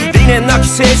教、理念なき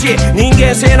政治、人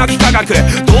間性なき科学、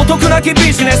道徳なき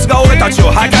ビジネスが俺たち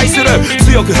を破壊する。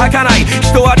強く儚い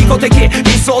人は利己的、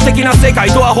理想的な世界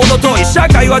とは程遠い。社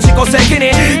会は自己責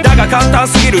任だが簡単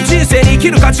すぎる。人生に生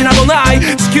きる価値などない。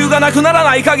地球がなくなら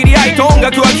ない限り愛と音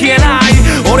楽は消えな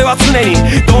い。俺は常に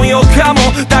貪欲かも、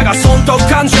だが損得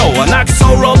感情はなきソ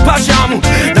ロパッション。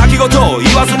泣き言を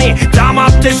言わずに黙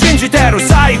って信じてる。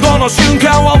最後の瞬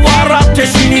間は笑って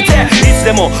死にて、いつ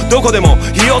でもどこでも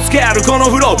火をつけるこの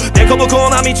フロー。デコボコ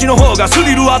な道の方がス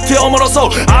リルあっておもろそう。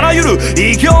あらゆる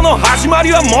偉業の始ま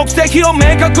りは目的を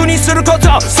明確にするこ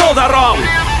と。そうだろう。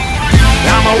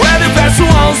I'm a ready best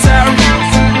oneself。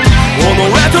 己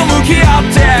と向き合っ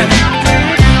て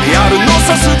やるの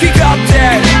さ好き勝手。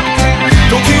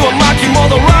時は巻き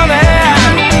戻らねえ。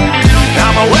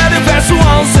 I'm a ready best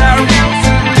oneself。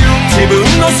 自分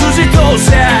の筋通し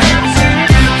て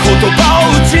言葉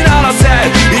を打ち鳴らせ。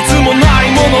いつもな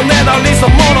いものねだりさ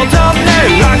ものだね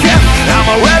だけ。 I'm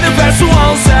a ready best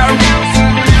oneself。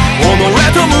 己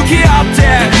と向き合って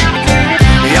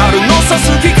やるのさ好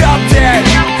き勝手。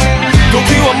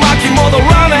時は巻き戻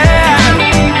らねえ。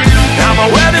 I'm a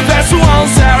ready best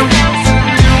oneself。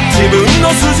 自分の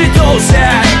筋通して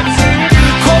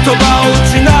言葉を打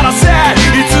ち鳴らせ。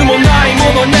いつもない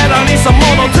ものねだりさも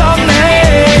のだね。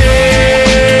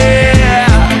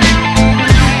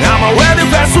I'm a ready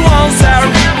best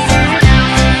oneself。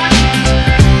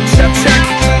 Check check。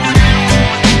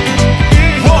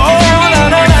 Whoa na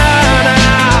na na na。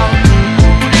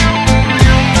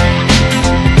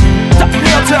 Let me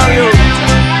tell you。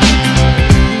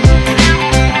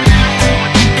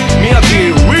 Miyako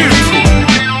real。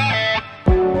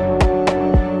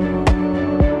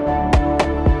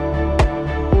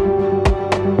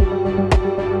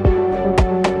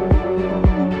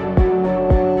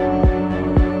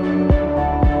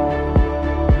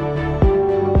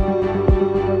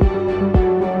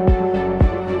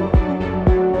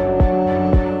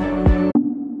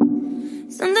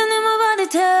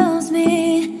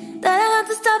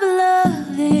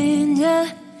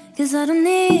 Cause I don't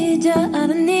need ya, I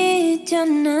don't need ya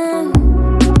now.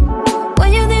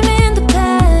 When you leave me in the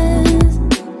past,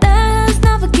 that's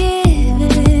not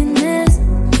forgiveness.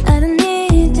 I don't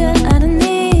need ya, I don't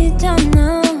need ya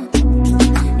now.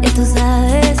 Ya tú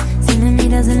sabes, si me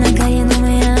miras en la calle no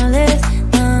me hables,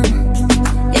 no.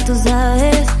 Ya tú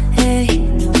sabes, hey,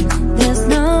 there's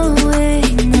no way,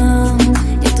 no.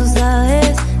 Ya tú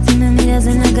sabes, si me miras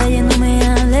en la calle no me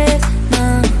hables,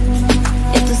 no.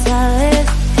 Ya tú sabes.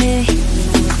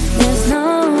 There's no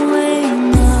way,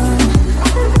 no.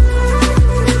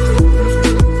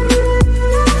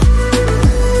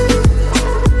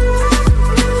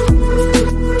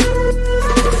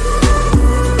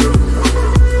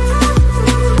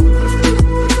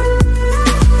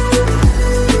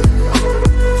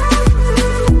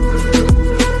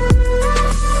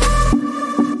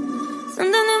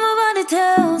 Something in my body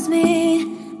tells me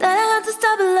that I have to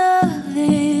stop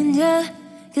loving ya.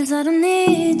 Cause I don't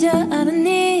need ya, I don't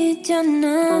need ya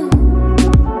now.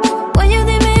 When you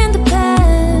leave me in the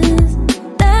past,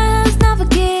 that's not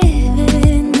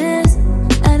forgiveness.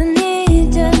 I don't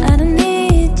need ya, I don't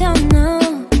need ya now.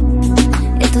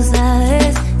 Ya tú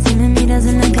sabes, si me miras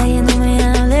en la calle no me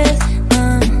hables,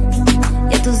 no.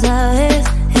 Ya tú sabes,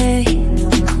 hey,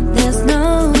 there's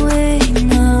no way,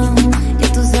 no. Ya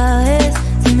tú sabes,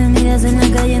 si me miras en la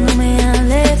calle no me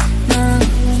hables, no.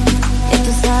 Ya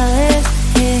tú sabes.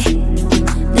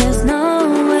 There's no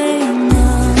way, no.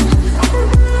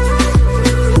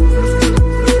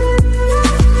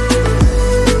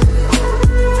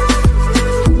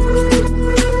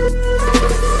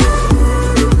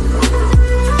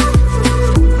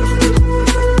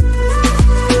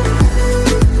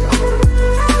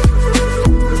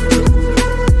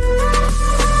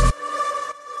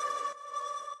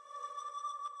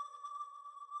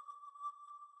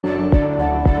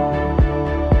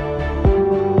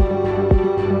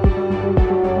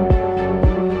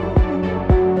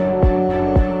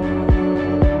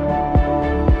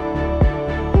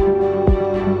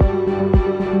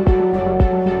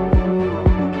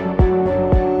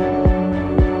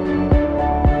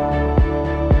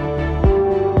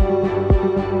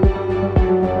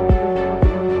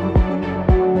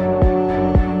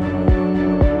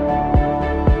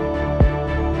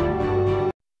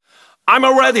 I'm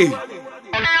ready.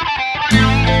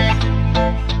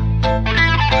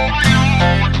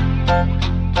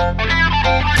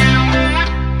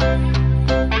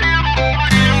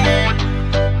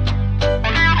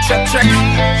 Check check.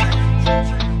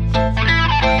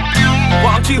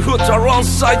 1, 2 foot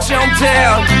alongside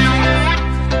downtown.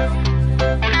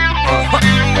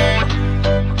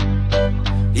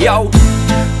 Yo、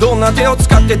どんな手を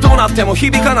使ってどうなっても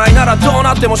響かないならどう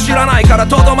なっても知らないから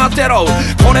とどまってろ。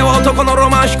これは男の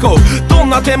ロマン飛行、どん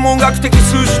な天文学的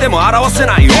数字でも表せ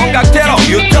ない音楽テロ。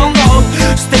 You don't know、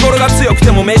 捨て頃が強く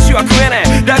ても飯は食えね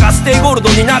え。だがステイゴールド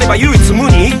になれば唯一無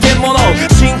二一点物。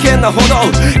真剣なほ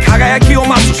ど輝きを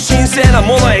増す神聖な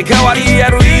ものへ変わり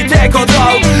得る言いてえこと。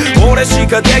俺し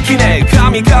かできねえ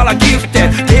神からギフテ、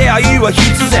出会いは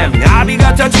必然あり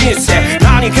がた人生。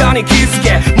何かに気づ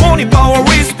けモニパワー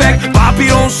リスペクト、バビ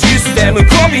ロンシステム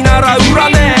媚びなら裏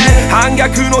ねえ。反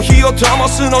逆の火を灯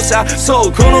すのさ。そ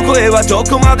うこの声はど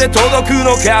こまで届く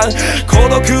のか。孤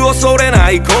独恐れな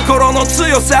い心の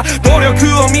強さ、努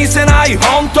力を見せない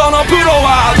本当のプロ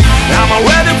は I'm a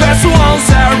ready best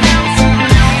oneself、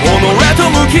 己と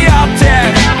向き合って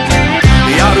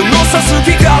やるのさ好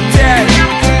き勝手。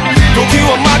時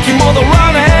は巻き戻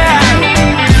らねえ。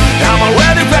 I'm a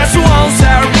ready best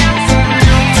oneself、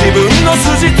 自分の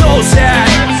筋通せ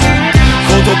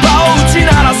言葉を打ち鳴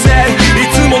らせ。い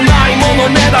つもないもの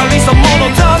ねだりさも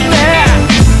のだね。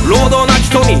労働なき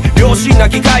富、良心な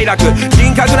き快楽、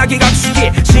人格なき学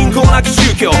識、信仰なき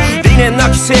宗教、理念な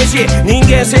き政治、人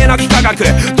間性なき科学、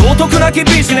道徳なき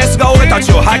ビジネスが俺た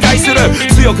ちを破壊する。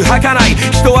強く儚い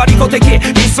人は利己的、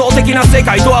理想的な世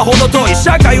界とは程遠い。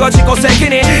社会は自己責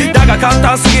任だが簡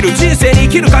単すぎる。人生に生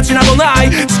きる価値などない。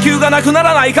地球がなくな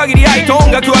らない限り愛と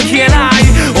音楽は消えな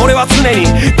い。俺は常に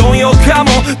貪欲か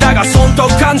も、だが損得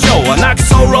感情はなき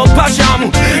ソロパッショ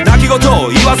ン。泣き言を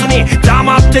言わずに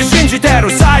黙って信じて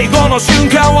る。最後の瞬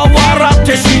間は笑っ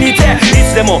て死にて。い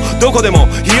つでもどこでも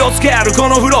火をつけるこ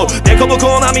のフロー、デコボ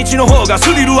コな道の方が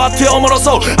スリルあっておもろ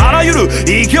そう。あらゆる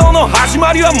偉業の始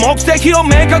まりは目的を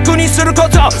明確にするこ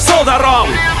と。そうだろ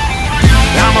う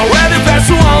I'm a ready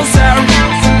best oneself、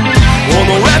 己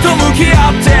と向き合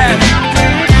って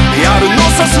やるの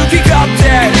さ好き勝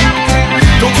手。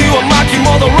時は巻き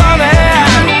戻らねえ。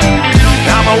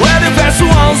 I'm a ready best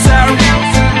oneself、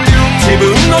 自分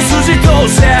の筋通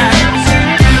せ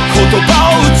言葉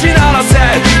を打ち鳴らせ。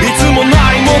いつも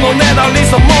ないものねだり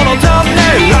さものだね。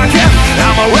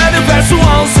 I'm a ready best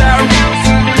oneself、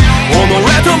 己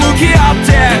と向き合っ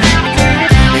て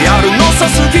やるのさ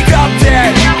好き勝手。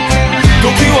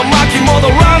時は巻き戻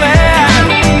らねえ。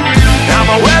 I'm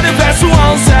a ready best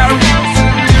oneself、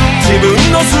 自分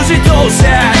の筋通せ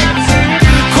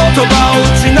言葉を打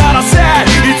ち鳴らせ。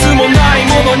いつもない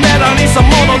ものねだりさも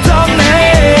のだね。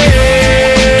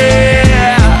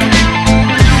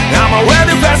I'm a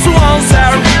ready best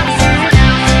oneself、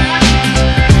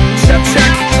 check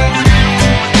check、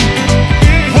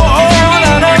 Whoa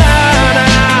na na na na、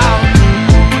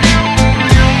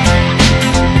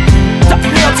 Let me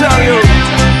tell you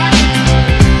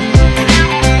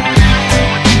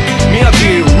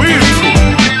Miyako real。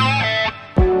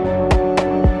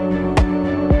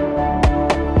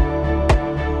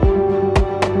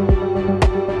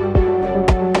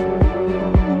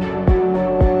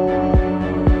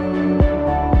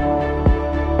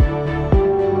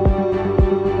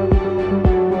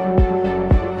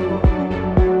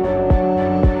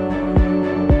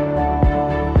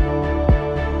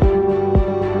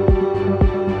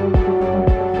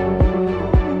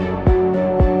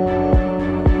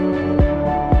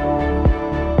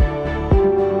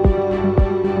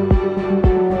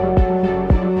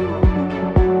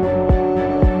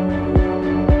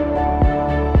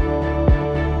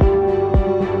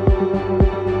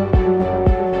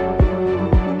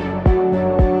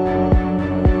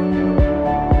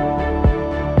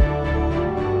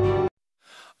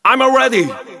 I'm ready。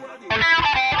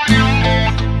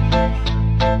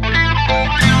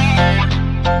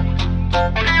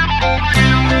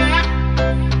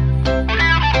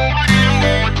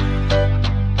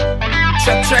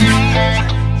 Check check。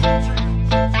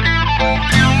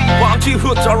 BANTY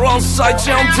foot alongside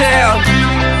Shintaro。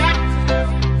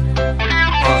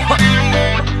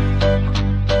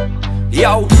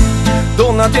 Yo、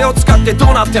どんな手を使って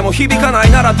どうなっても響かな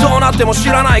いならどうなっても知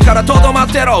らないからとどまっ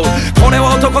てろ。これ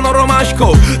は男のロマン飛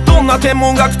行、どんな天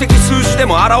文学的数字で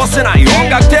も表せない音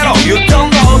楽テロ。 You don't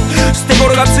know、 捨て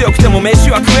頃が強くても飯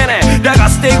は食えねえ。だが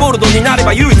ステイゴールドになれ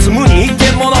ば唯一無二一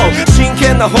点物。真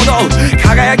剣なほど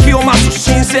輝きを増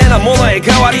す神聖なものへ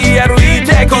変わり得る言い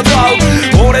てえこと。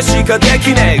俺しかで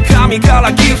きねえ神か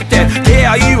らギフテ、出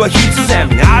会いは必然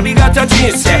ありがた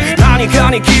人生。何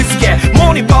かに気づけ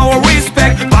モニパワーリス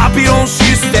ペクト、バビロンシ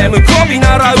ステム媚び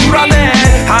なら裏ね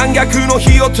え。反逆の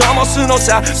火を灯すの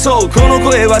さ。そうこの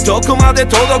声はどこまで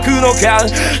届くのか。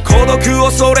孤独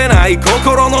恐れない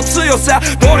心の強さ、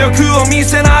努力を見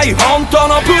せない本当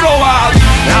のプロは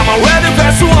I'm a ready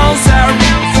best oneself、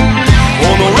 己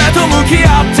と向き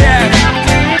合って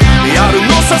やる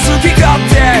のさ好き勝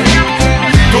手。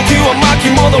時時は巻き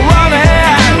戻らね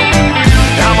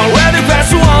え I'm already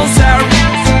past oneself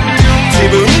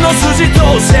自分の筋通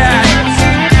せ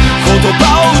言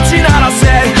葉を打ち鳴らせ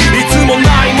いつも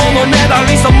ないものねだ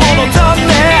りさものだ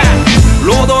ね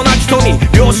労働なき富、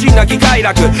良心なき快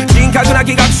楽人格な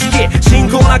き学識、信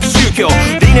仰なき宗教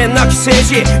理念なき政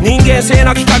治、人間性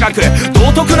なき科学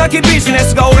道徳なきビジネ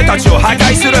スが俺たちを破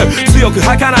壊する強く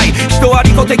儚い人は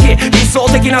利己的理想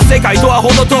的な世界とは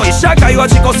程遠い社会は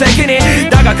自己責任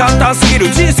だが簡単すぎる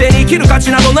人生に生きる価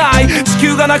値などない地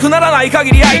球がなくならない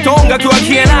限り愛と音楽は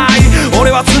消えない俺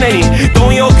は常に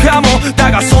貪欲かもだ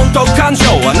が損得感情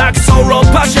はなくソロ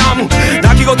パッション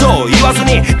泣き言を言わず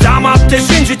に黙って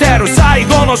信じてる最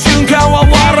後の瞬間は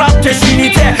笑って死に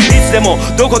ていつでも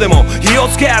どこでも火を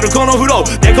つけるこのフロ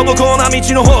ーデコボコな道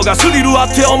の方がスリルあ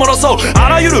っておもろそうあ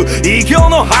らゆる偉業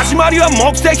の始まりは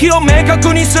目的を明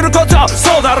確にすること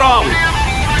そうだろう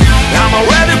I'm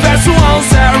already past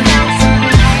oneself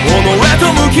己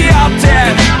と向き合って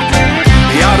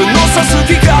やるのさ好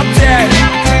き勝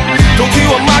手時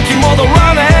は巻き戻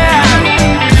らね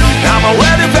え I'm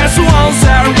already past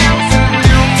oneself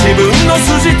自分の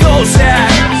筋通せ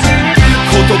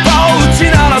言葉を打ち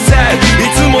鳴らせい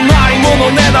つもないもの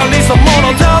ねだりさも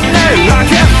のだね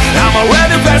I'm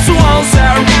already past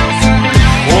oneself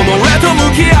己と向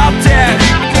き合って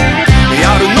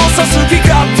やるのさ好き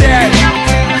勝手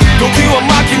時は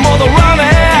巻き戻らね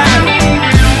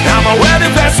え I'm already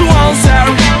past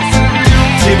oneself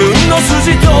自分の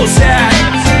筋通せ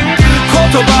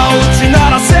言葉を打ち鳴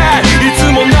らせいつ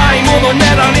もないものね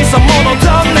だりさもの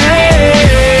だね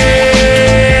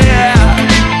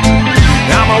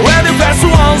I'm already past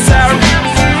oneself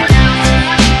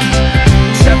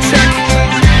Check check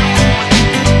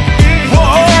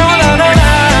Whoa na na na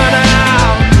na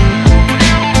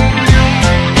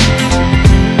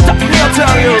Let me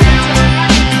tell you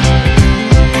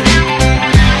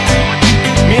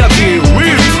Miyako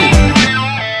reality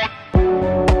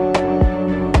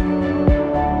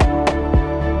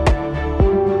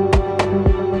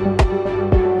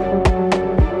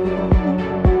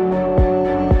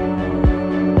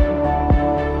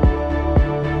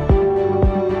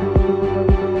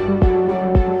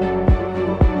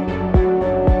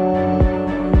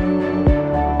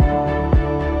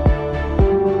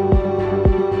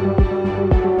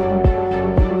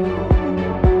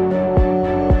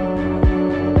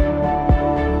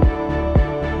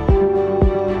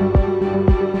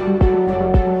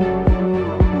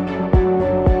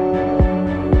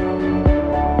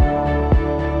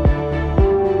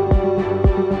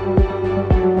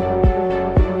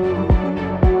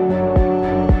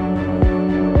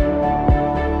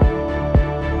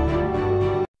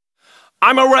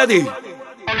I'm ready.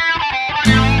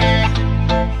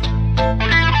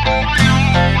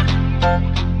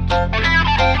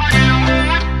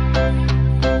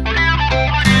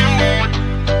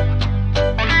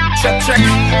 Check,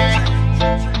 check.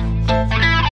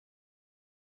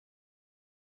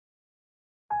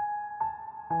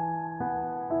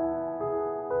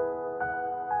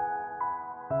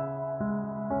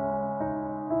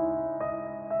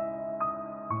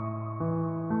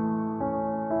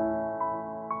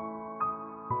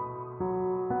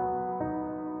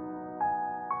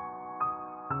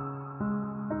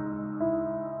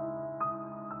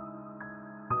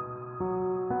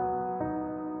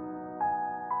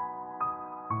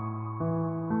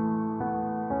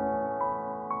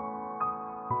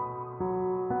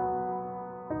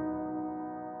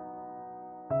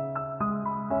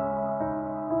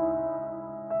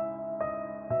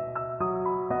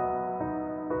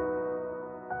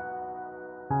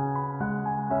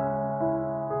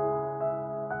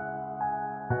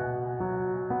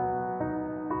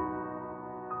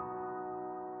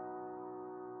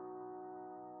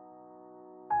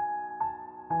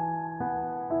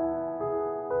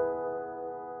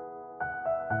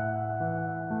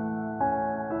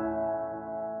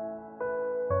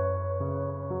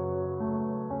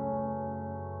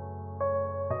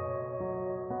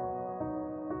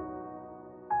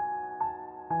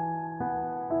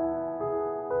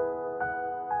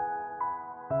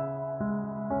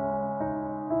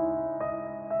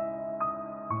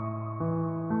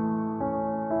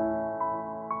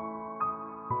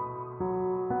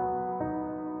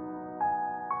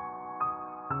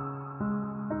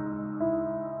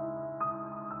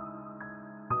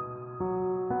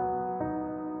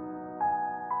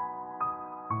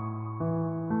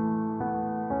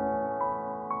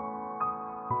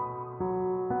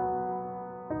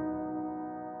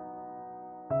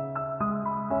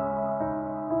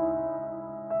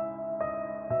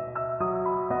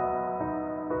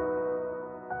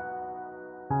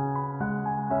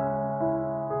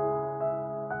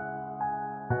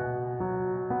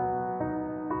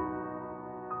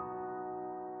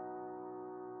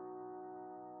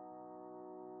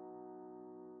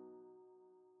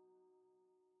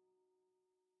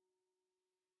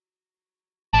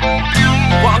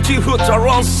 BANTY foot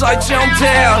alongside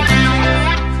Shintaro.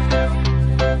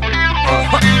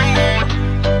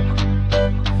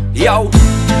 Yo、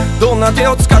どんな手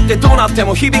を使ってどうなって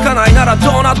も響かないなら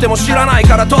どうなっても知らない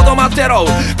からとどまってろ。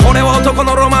これは男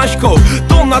のロマン飛行、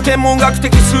どんな天文学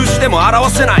的数字でも表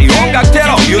せない音楽テ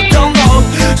ロ。 You don't know、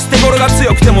 捨て頃が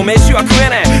強くても飯は食え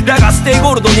ねえ。だがステイ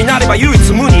ゴールドになれば唯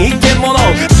一無二一点物。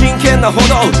真剣なほ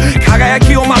ど輝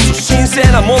きを増す神聖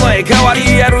なものへ変わり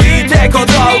得る言いてえこ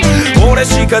と。俺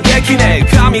しかできね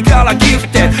え神からギフ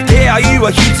テ、出会い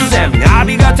は必然あ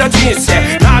りがた人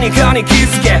生。何かに気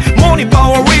づけモニパ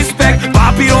ワーリスペクト、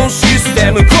バビロンシス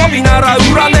テム媚びなら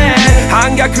裏ねえ。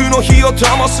反逆の火を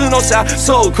灯すのさ。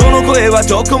そうこの声は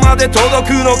どこまで届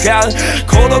くのか。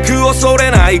孤独を恐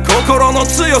れない心の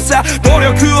強さ、努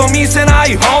力を見せな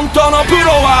い本当のプ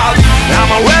ロは I'm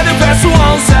a ready best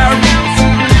Oneself、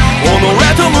 己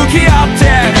と向き合って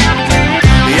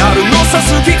やるのさ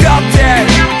好き勝手。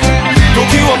時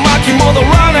は巻き戻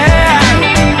らねえ。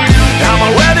 I'm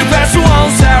a ready best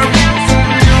Oneself、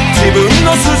 自分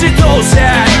の筋通せ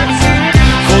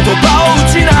言葉を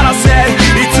打ち鳴らせ。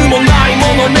いつもない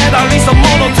ものねだりさも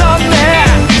のだね。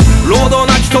労働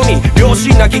なき富、良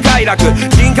心なき快楽、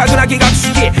人格なき学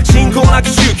識、信仰なき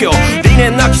宗教、理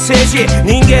念なき政治、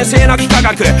人間性なき科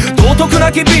学、道徳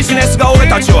なきビジネスが俺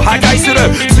たちを破壊する。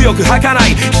強く儚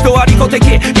い人は利己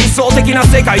的、理想的な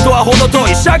世界とは程遠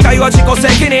い。社会は自己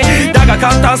責任だが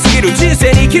簡単すぎる。人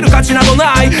生に生きる価値など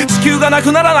ない。地球がなく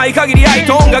ならない限り愛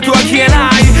と音楽は消え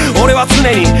ない。俺は常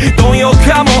に貪欲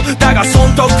かも、だが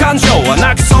損得感情は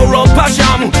なきソロパッシ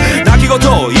ョン。泣き言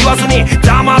を言わずに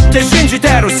黙って信じて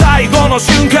る。最後の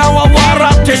瞬間は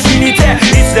笑って死にて。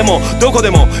いつでもどこ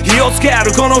でも火をつけ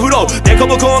るこのフロー、デコ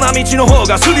ボコな道の方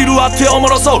がスリルあっておも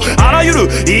ろそう。あらゆる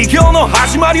偉業の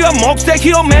始まりは目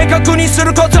的を明確にす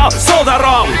ること。そうだ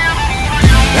ろう。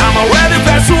 I'm a ready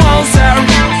best Oneself、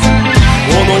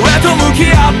 己と向き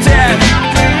合って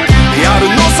やる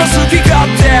のさ好き勝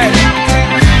手。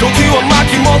時は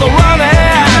巻き戻らねえ。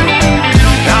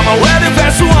 I'm a ready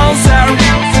best Oneself、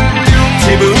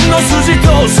 自分の筋通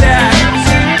せ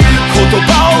言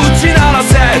葉を打ち鳴ら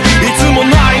せ。いつも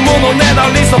ないものねだ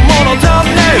りさものだ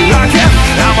ね。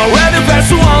 I'm a ready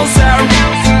best Oneself、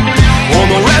 己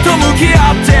と向き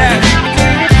合って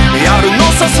やるの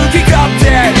さ好き勝手。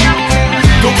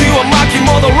時は巻き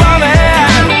戻らねえ。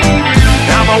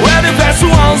 I'm a ready best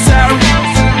Oneself、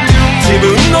 自分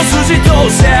の筋通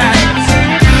せ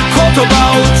言葉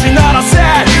を打ち鳴らせ。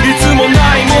いつも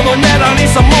ないものねだり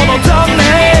さものだね。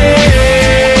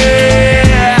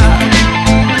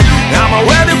I'm a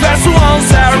ready best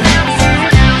Oneself。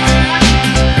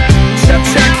 Check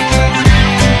check。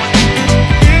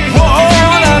 Whoa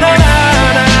na na na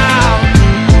na。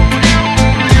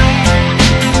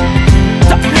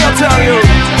 Let me tell you。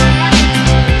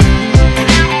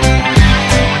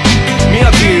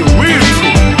 Miyako real。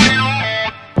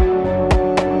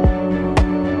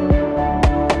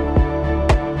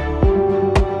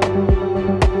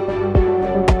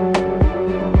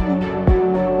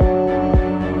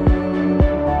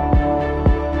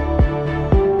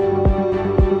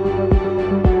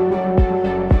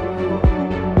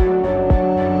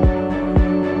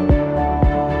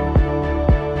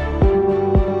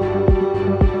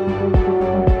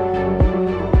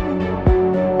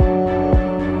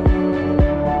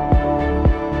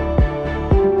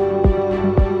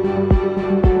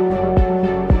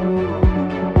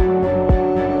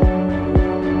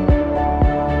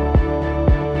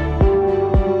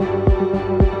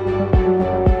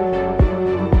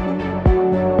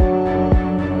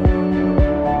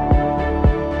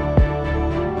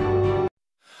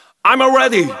 I'm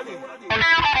ready。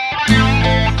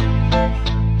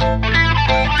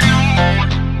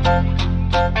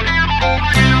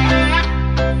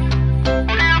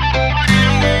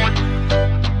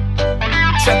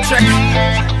 Check check。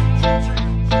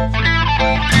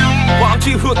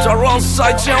 BANTY foot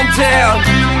alongside Shintaro。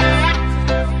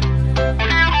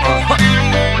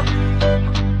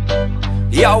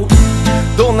 Yo、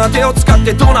どんな手を使っ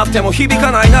てどうなっても響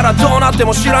かないならどうなって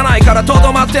も知らないからと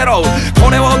どまってろ。こ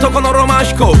れは男のロマン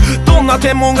飛行、どんな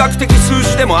天文学的数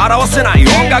字でも表せない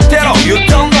音楽テロ。 You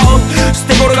don't know、 捨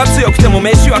て頃が強くても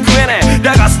飯は食えねえ。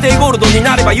だがステイゴールドに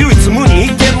なれば唯一無二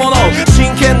一点物。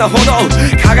真剣なほど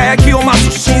輝きを増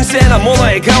す神聖なもの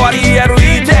へ変わり得る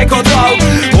言いてえこと。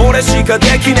俺しか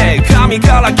できねえ神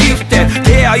からギフテ、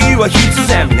出会いは必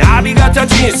然ありがた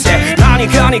人生。何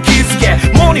かに気づけ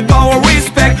モニパワーリス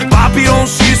ペクト、バビピロン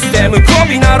システム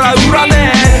媚びなら売ら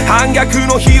ねえ反逆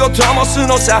の火を灯す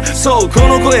のさそうこ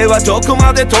の声はどこ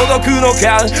まで届くの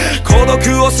か孤独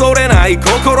恐れない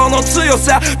心の強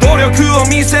さ努力を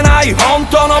見せない本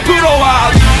当のプロは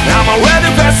I'm ready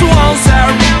best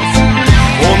oneself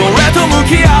己と向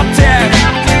き合って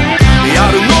や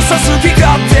るのさ好き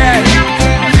勝手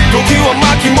時は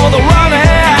巻き戻らね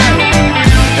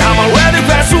え I'm ready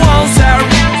best oneself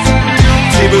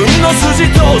自分の筋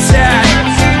通せ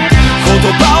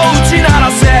言葉を打ち鳴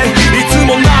らせいつ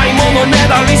もないものね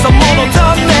だりさもの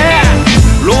だね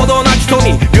労働なき富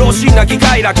良心なき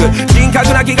快楽人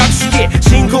格なき学識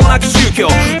信仰なき宗教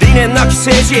理念なき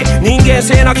政治人間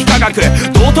性なき科学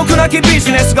道徳なきビ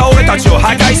ジネスが俺たちを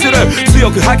破壊する強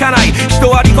く儚い人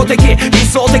は利己的理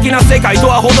想的な世界と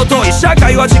は程遠い社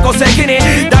会は自己責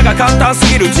任だが簡単す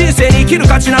ぎる人生に生きる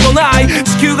価値などない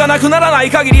地球がなくならな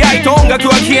い限り愛と音楽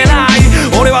は消えない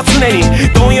俺は常に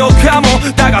貪欲かも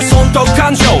だが損得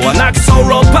感情はなくソ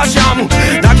ロパッショ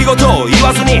ン泣き言を言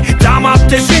わずに黙っ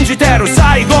て信じてる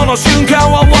最後の瞬間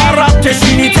は笑って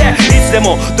死にていつで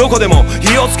もどこでも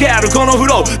火をつけるこのフ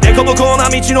ローデコボコな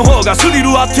道の方がスリル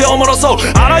あっておもろそう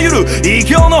あらゆる偉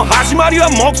業の始まりは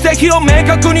目的を明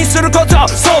確にすること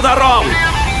そうだろう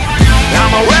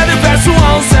I'm ready best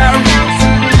oneself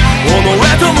己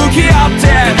と向き合って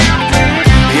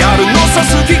やるのさ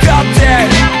好き勝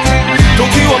手時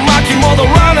は巻き戻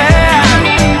らね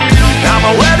え I'm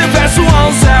ready best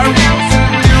oneself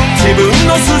自分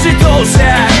の筋通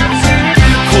せ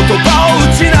言葉を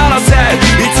打ち鳴らせ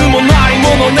いつもない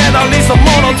ものねだりさも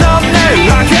のだね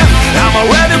I'm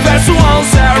ready best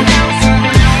oneself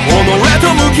己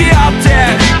と向き合って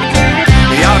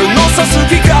やるのさ好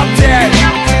き勝手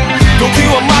時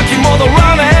は巻き戻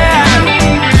らね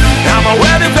え I'm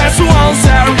ready best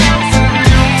oneself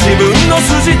自分の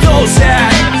筋通せ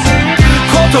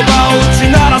言葉を打ち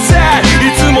鳴らせ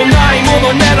いつもないも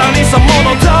のねだりさも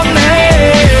のだ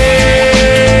ね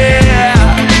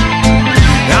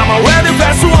I'm ready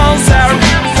best oneself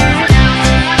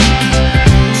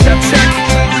Check check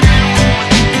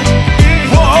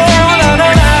Whoa na na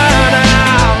na na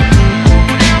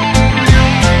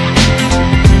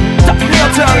Let me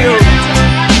tell you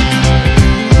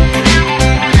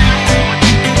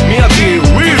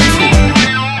Miyako reality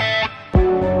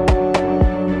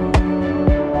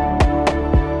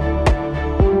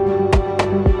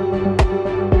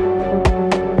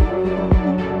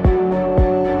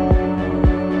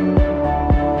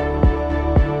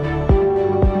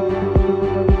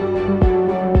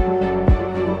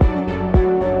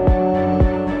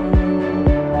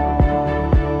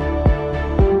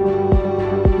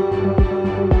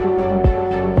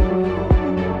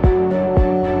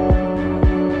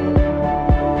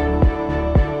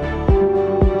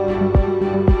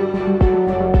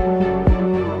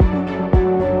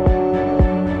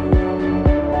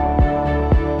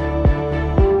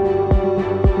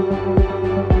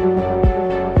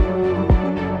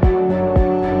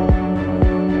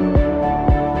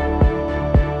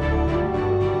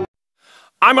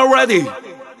I'm ready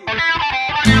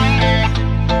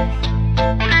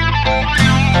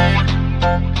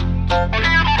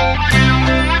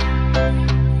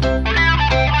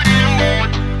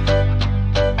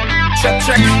Check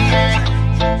check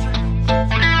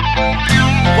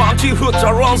BANTY hood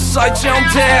are on side down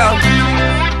there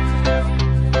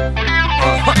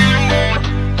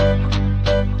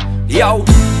Yo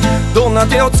どんな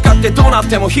手を使ってどうなっ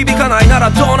ても響かないなら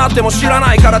どうなっても知ら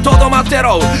ないからとどまって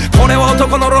ろこれは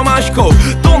男のロマン飛行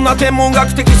どんな天文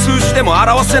学的数字でも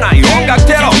表せない音楽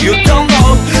テロ You don't know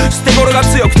捨て頃が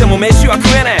強くても飯は食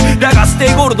えねえだがス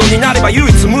テイゴールドになれば唯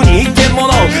一無二一点物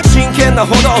真剣な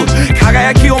ほど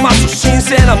輝きを増す神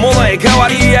聖なものへ変わ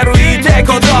り得る言いたい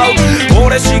こと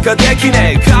俺しかでき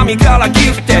ねえ神からギ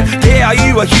フテ出会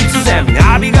いは必然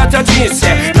ありがた人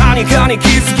生何かに気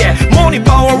づけモニ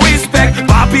パワーリスペク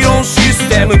トパピロンシス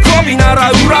テム媚びな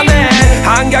ら売らねえ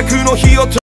反逆の火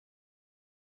を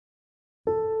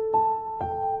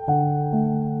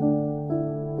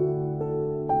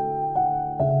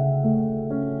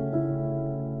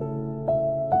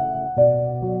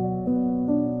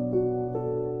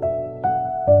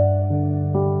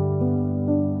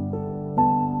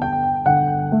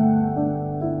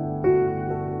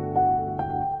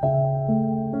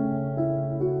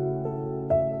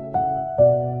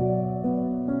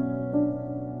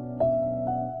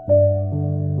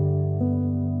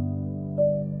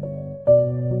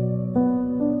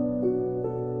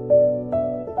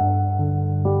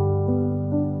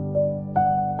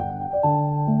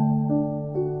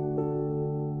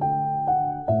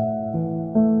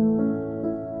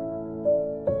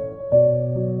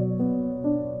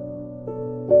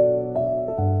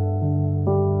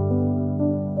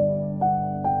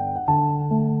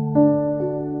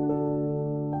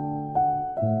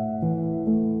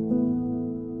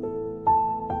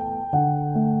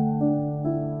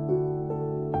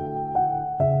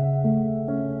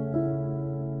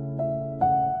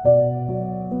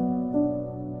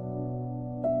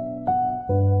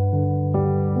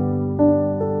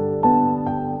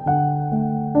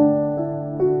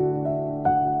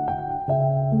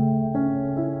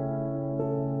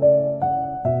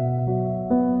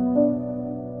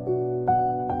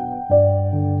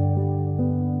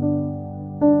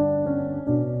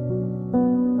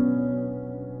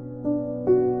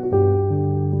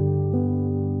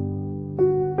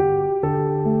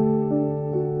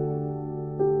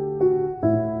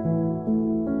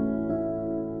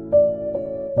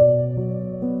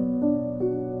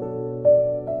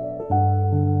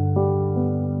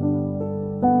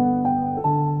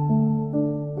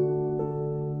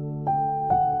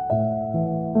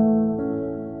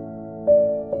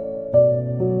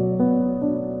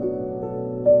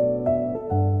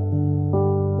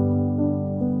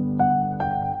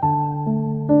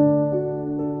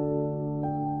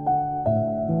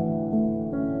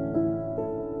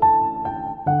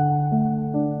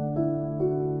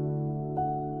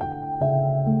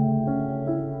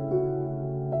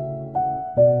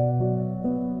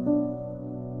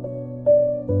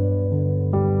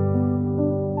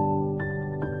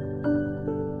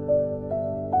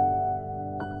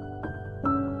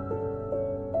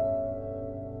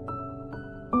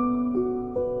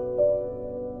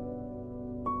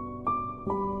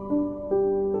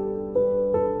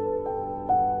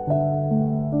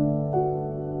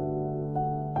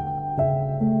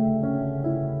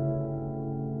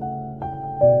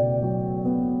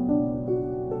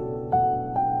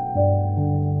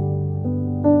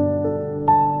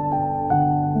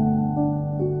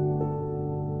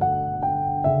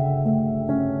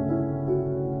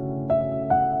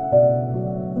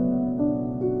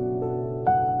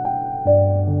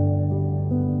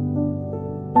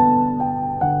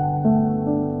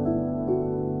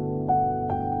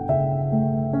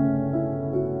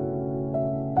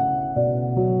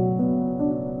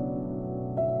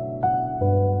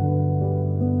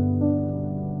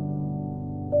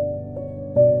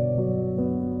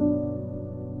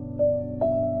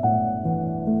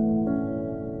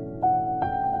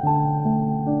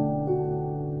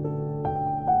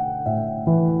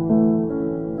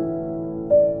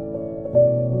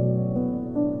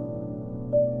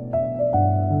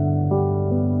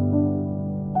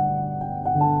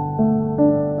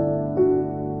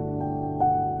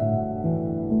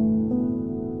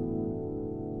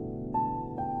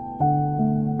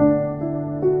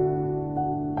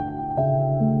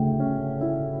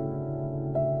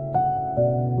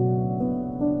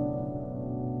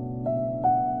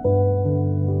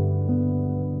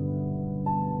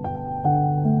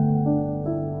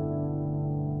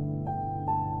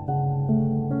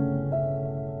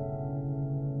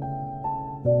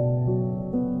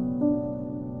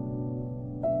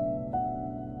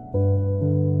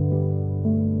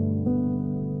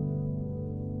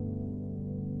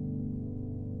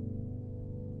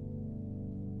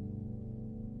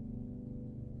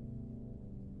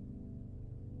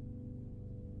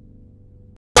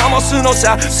すの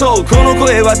さ。そうこの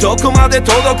声はどこまで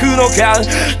届くのか。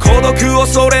孤独を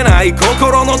恐れない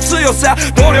心の強さ、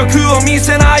努力を見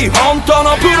せない本当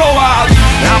のプロは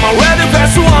I'm ready to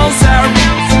face oneself。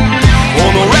 己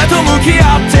と向き合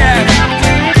って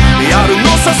やるの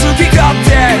さ好き勝手。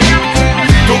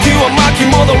時は巻き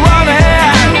戻らね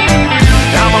え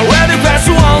I'm ready to face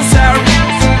oneself。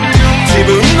 自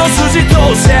分の筋通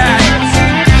せ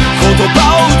言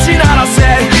葉を打ち鳴らせ。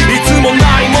いつも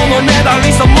ないものねだ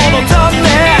りさ物足んね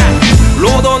え。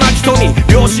労働なき富、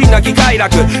良心なき快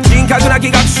楽、人格な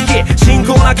き学識、信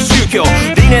仰なき宗教、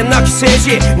理念なき政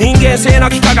治、人間性な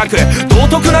き科学、道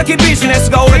徳なきビジネ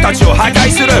スが俺たちを破壊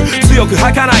する。強く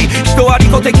儚い人は利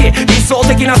己的、理想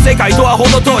的な世界とは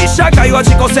程遠い。社会は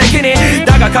自己責任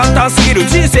だが簡単すぎる。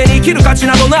人生に生きる価値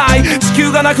などない。地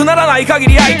球がなくならない限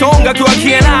り愛と音楽は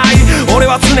消えない。俺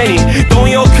は常に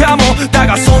貪欲かもだ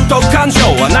が損得感情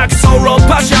はなきソロ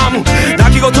パッション。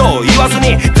泣き言を言わず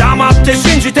に黙って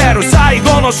信じてる。最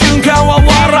後の瞬間は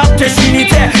笑って死に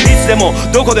て。いつでも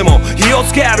どこでも火を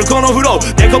つけるこのフロ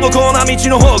ー。デコボコな道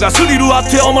の方がスリルあ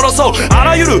っておもろそう。あ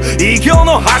らゆる偉業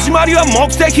の始まりは目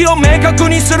的を明確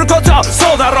にすること。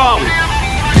そうだろう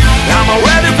I'm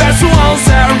ready to face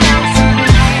oneself。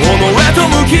 己と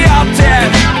向き合って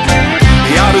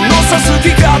やるのさ好き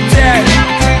勝手。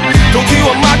時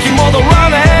は巻き戻ら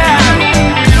ねえ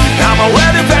I'm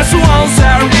ready to face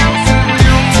oneself。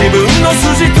 自分の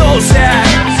筋通せ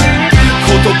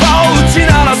言葉を打ち鳴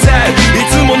らせ。い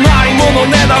つもないもの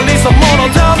ねだりさ物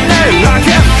足んねえ。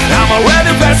I'm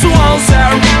ready to face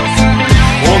oneself。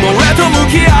 己と向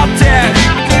き合って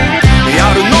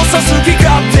やるのさ好き勝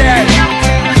手。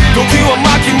時は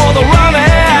巻き戻らね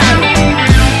え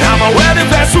I'm ready to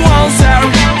face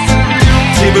oneself。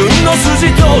 自分の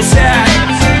筋通せ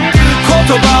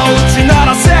言葉を打ち鳴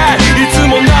らせ。いつ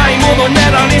もないものね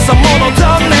だりさ物足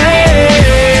んねえ。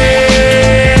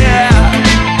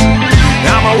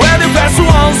I'm ready to face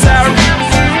oneself。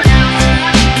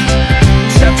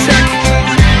 Check check。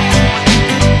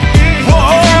 Oh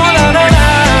na na na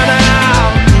na。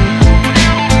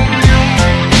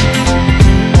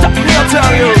 Let me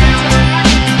tell you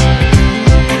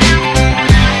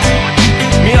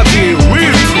Miyako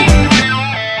real。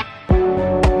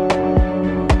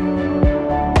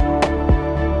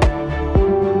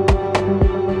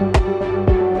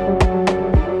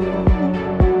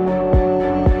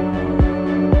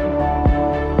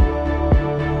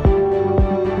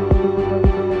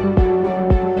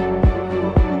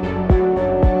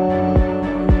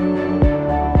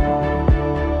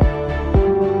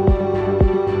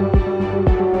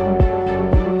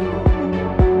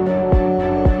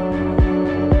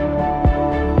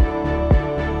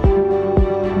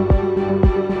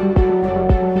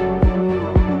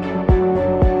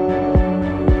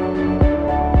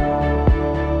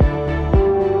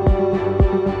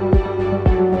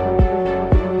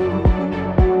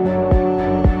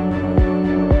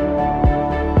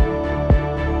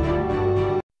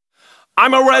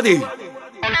 I'm ready。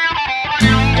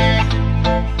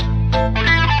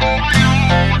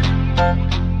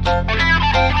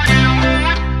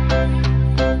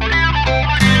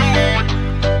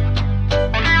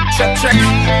 Check check。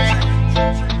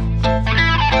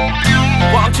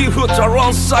 BANTY foot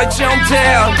alongside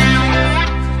Shintaro。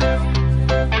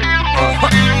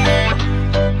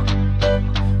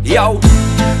 Yo。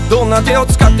どんな手を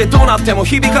使ってどうなっても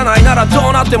響かないならど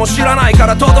うなっても知らないか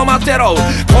らとどまってろ。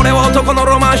これは男の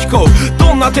ロマン飛行。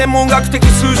どんな天文学的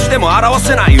数字でも表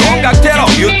せない音楽テロ。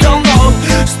You don't know。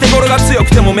 捨て頃が強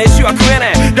くても飯は食え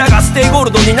ねえ。だがステイゴー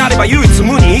ルドになれば唯一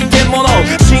無二一点物。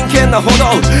真剣なほど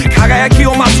輝き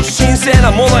を増す神聖な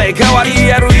ものへ変わり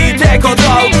得る言いてえこ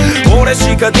と。俺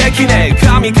しかできねえ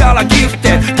神からギフ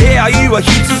テ。出会いは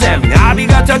必然あり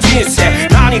がた人生。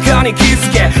何かに気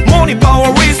づけモニパワ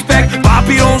ーリスペクト。バ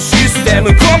ビロンシステ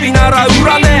ム媚びなら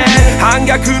裏ねえ。反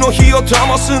逆の火を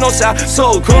灯すのさ。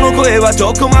そうこの声は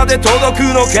どこまで届く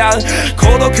のか。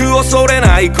孤独を恐れ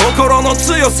ない心の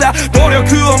強さ、努力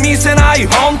を見せない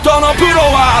本当のプロ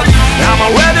は I'm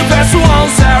ready to face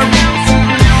oneself。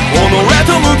 己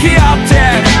と向き合って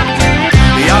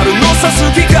やるのさ好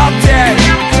き勝手。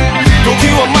時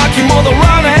は巻き戻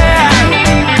らね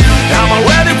え I'm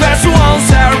ready to face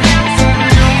oneself。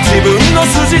 自分の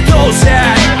筋通せ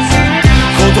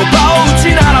言葉を打ち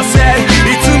鳴らせ。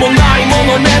いつもないも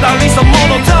のねだりさ物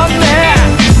足んね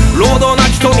え。労働な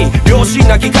き富、良心心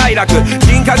なき快楽、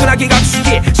人格なき学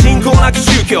識、信仰なき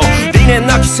宗教、理念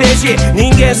なき政治、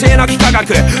人間性なき科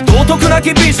学、道徳な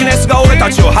きビジネスが俺た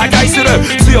ちを破壊する。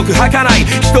強く儚い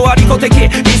人は利己的、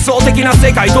理想的な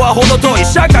世界とは程遠い。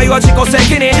社会は自己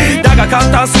責任だが簡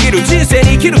単すぎる。人生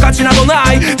に生きる価値など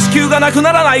ない。地球がなく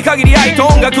ならない限り愛と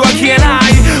音楽は消えない。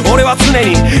俺は常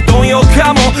に貪欲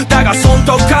かも、だが損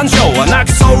得感情はな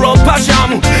きソロパッシ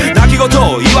ョン。泣き言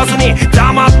を言わずに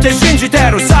黙って信じて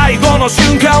る。最後の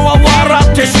瞬間は笑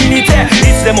って死にて、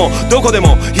いつでもどこで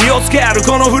も火をつける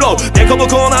このフロー。凸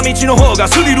凹な道の方が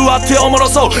スリルあっておもろ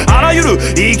そう。あらゆる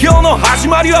偉業の始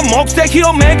まりは目的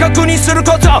を明確にする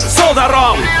こと。そうだ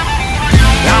ろう。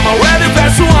I'm a ready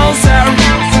best oneself。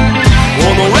 己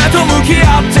と向き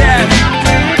合って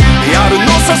やるの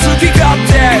さ好き勝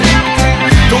手。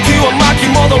時は巻き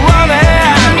戻らね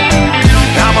え。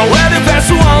 I'm a ready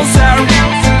best oneself。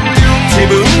 自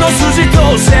分の筋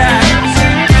通して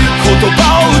言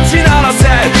葉を打ち鳴らせ。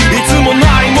いつも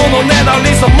ないものねだ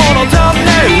りさものだね。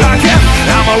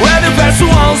 I'm a ready best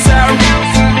oneself。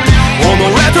 己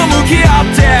と向き合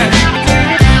って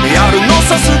やるの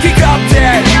さ好き勝手。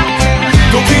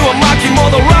時は巻き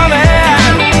戻らね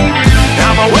え。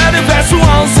 I'm a ready best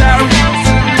oneself。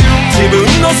 自分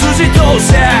の筋通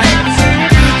して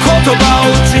言葉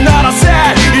を打ち鳴らせ。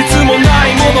いつもない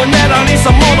ものねだり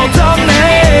さものだね。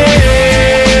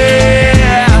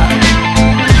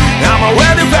 I'm a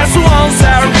ready best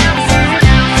oneself。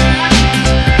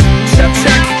 Check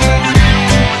check。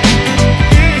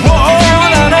 Whoa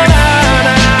na na na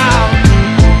na。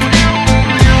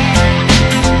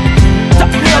 Let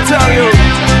me tell you。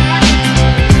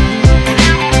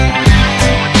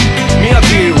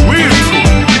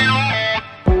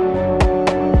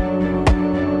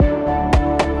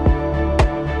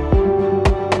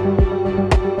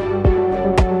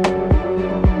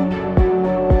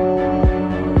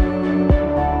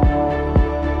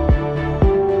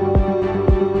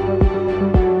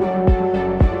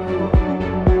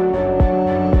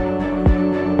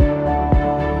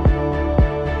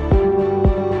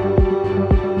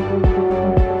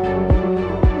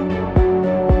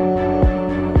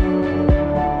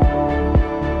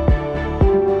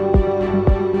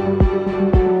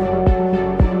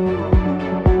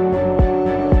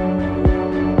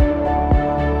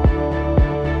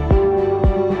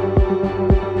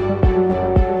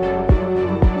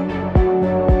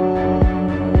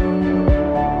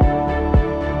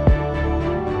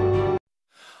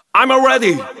 I'm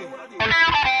ready。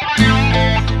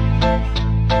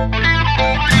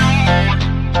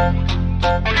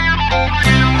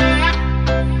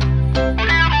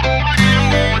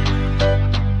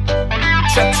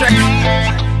 Check check。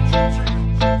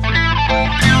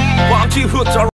 One two foot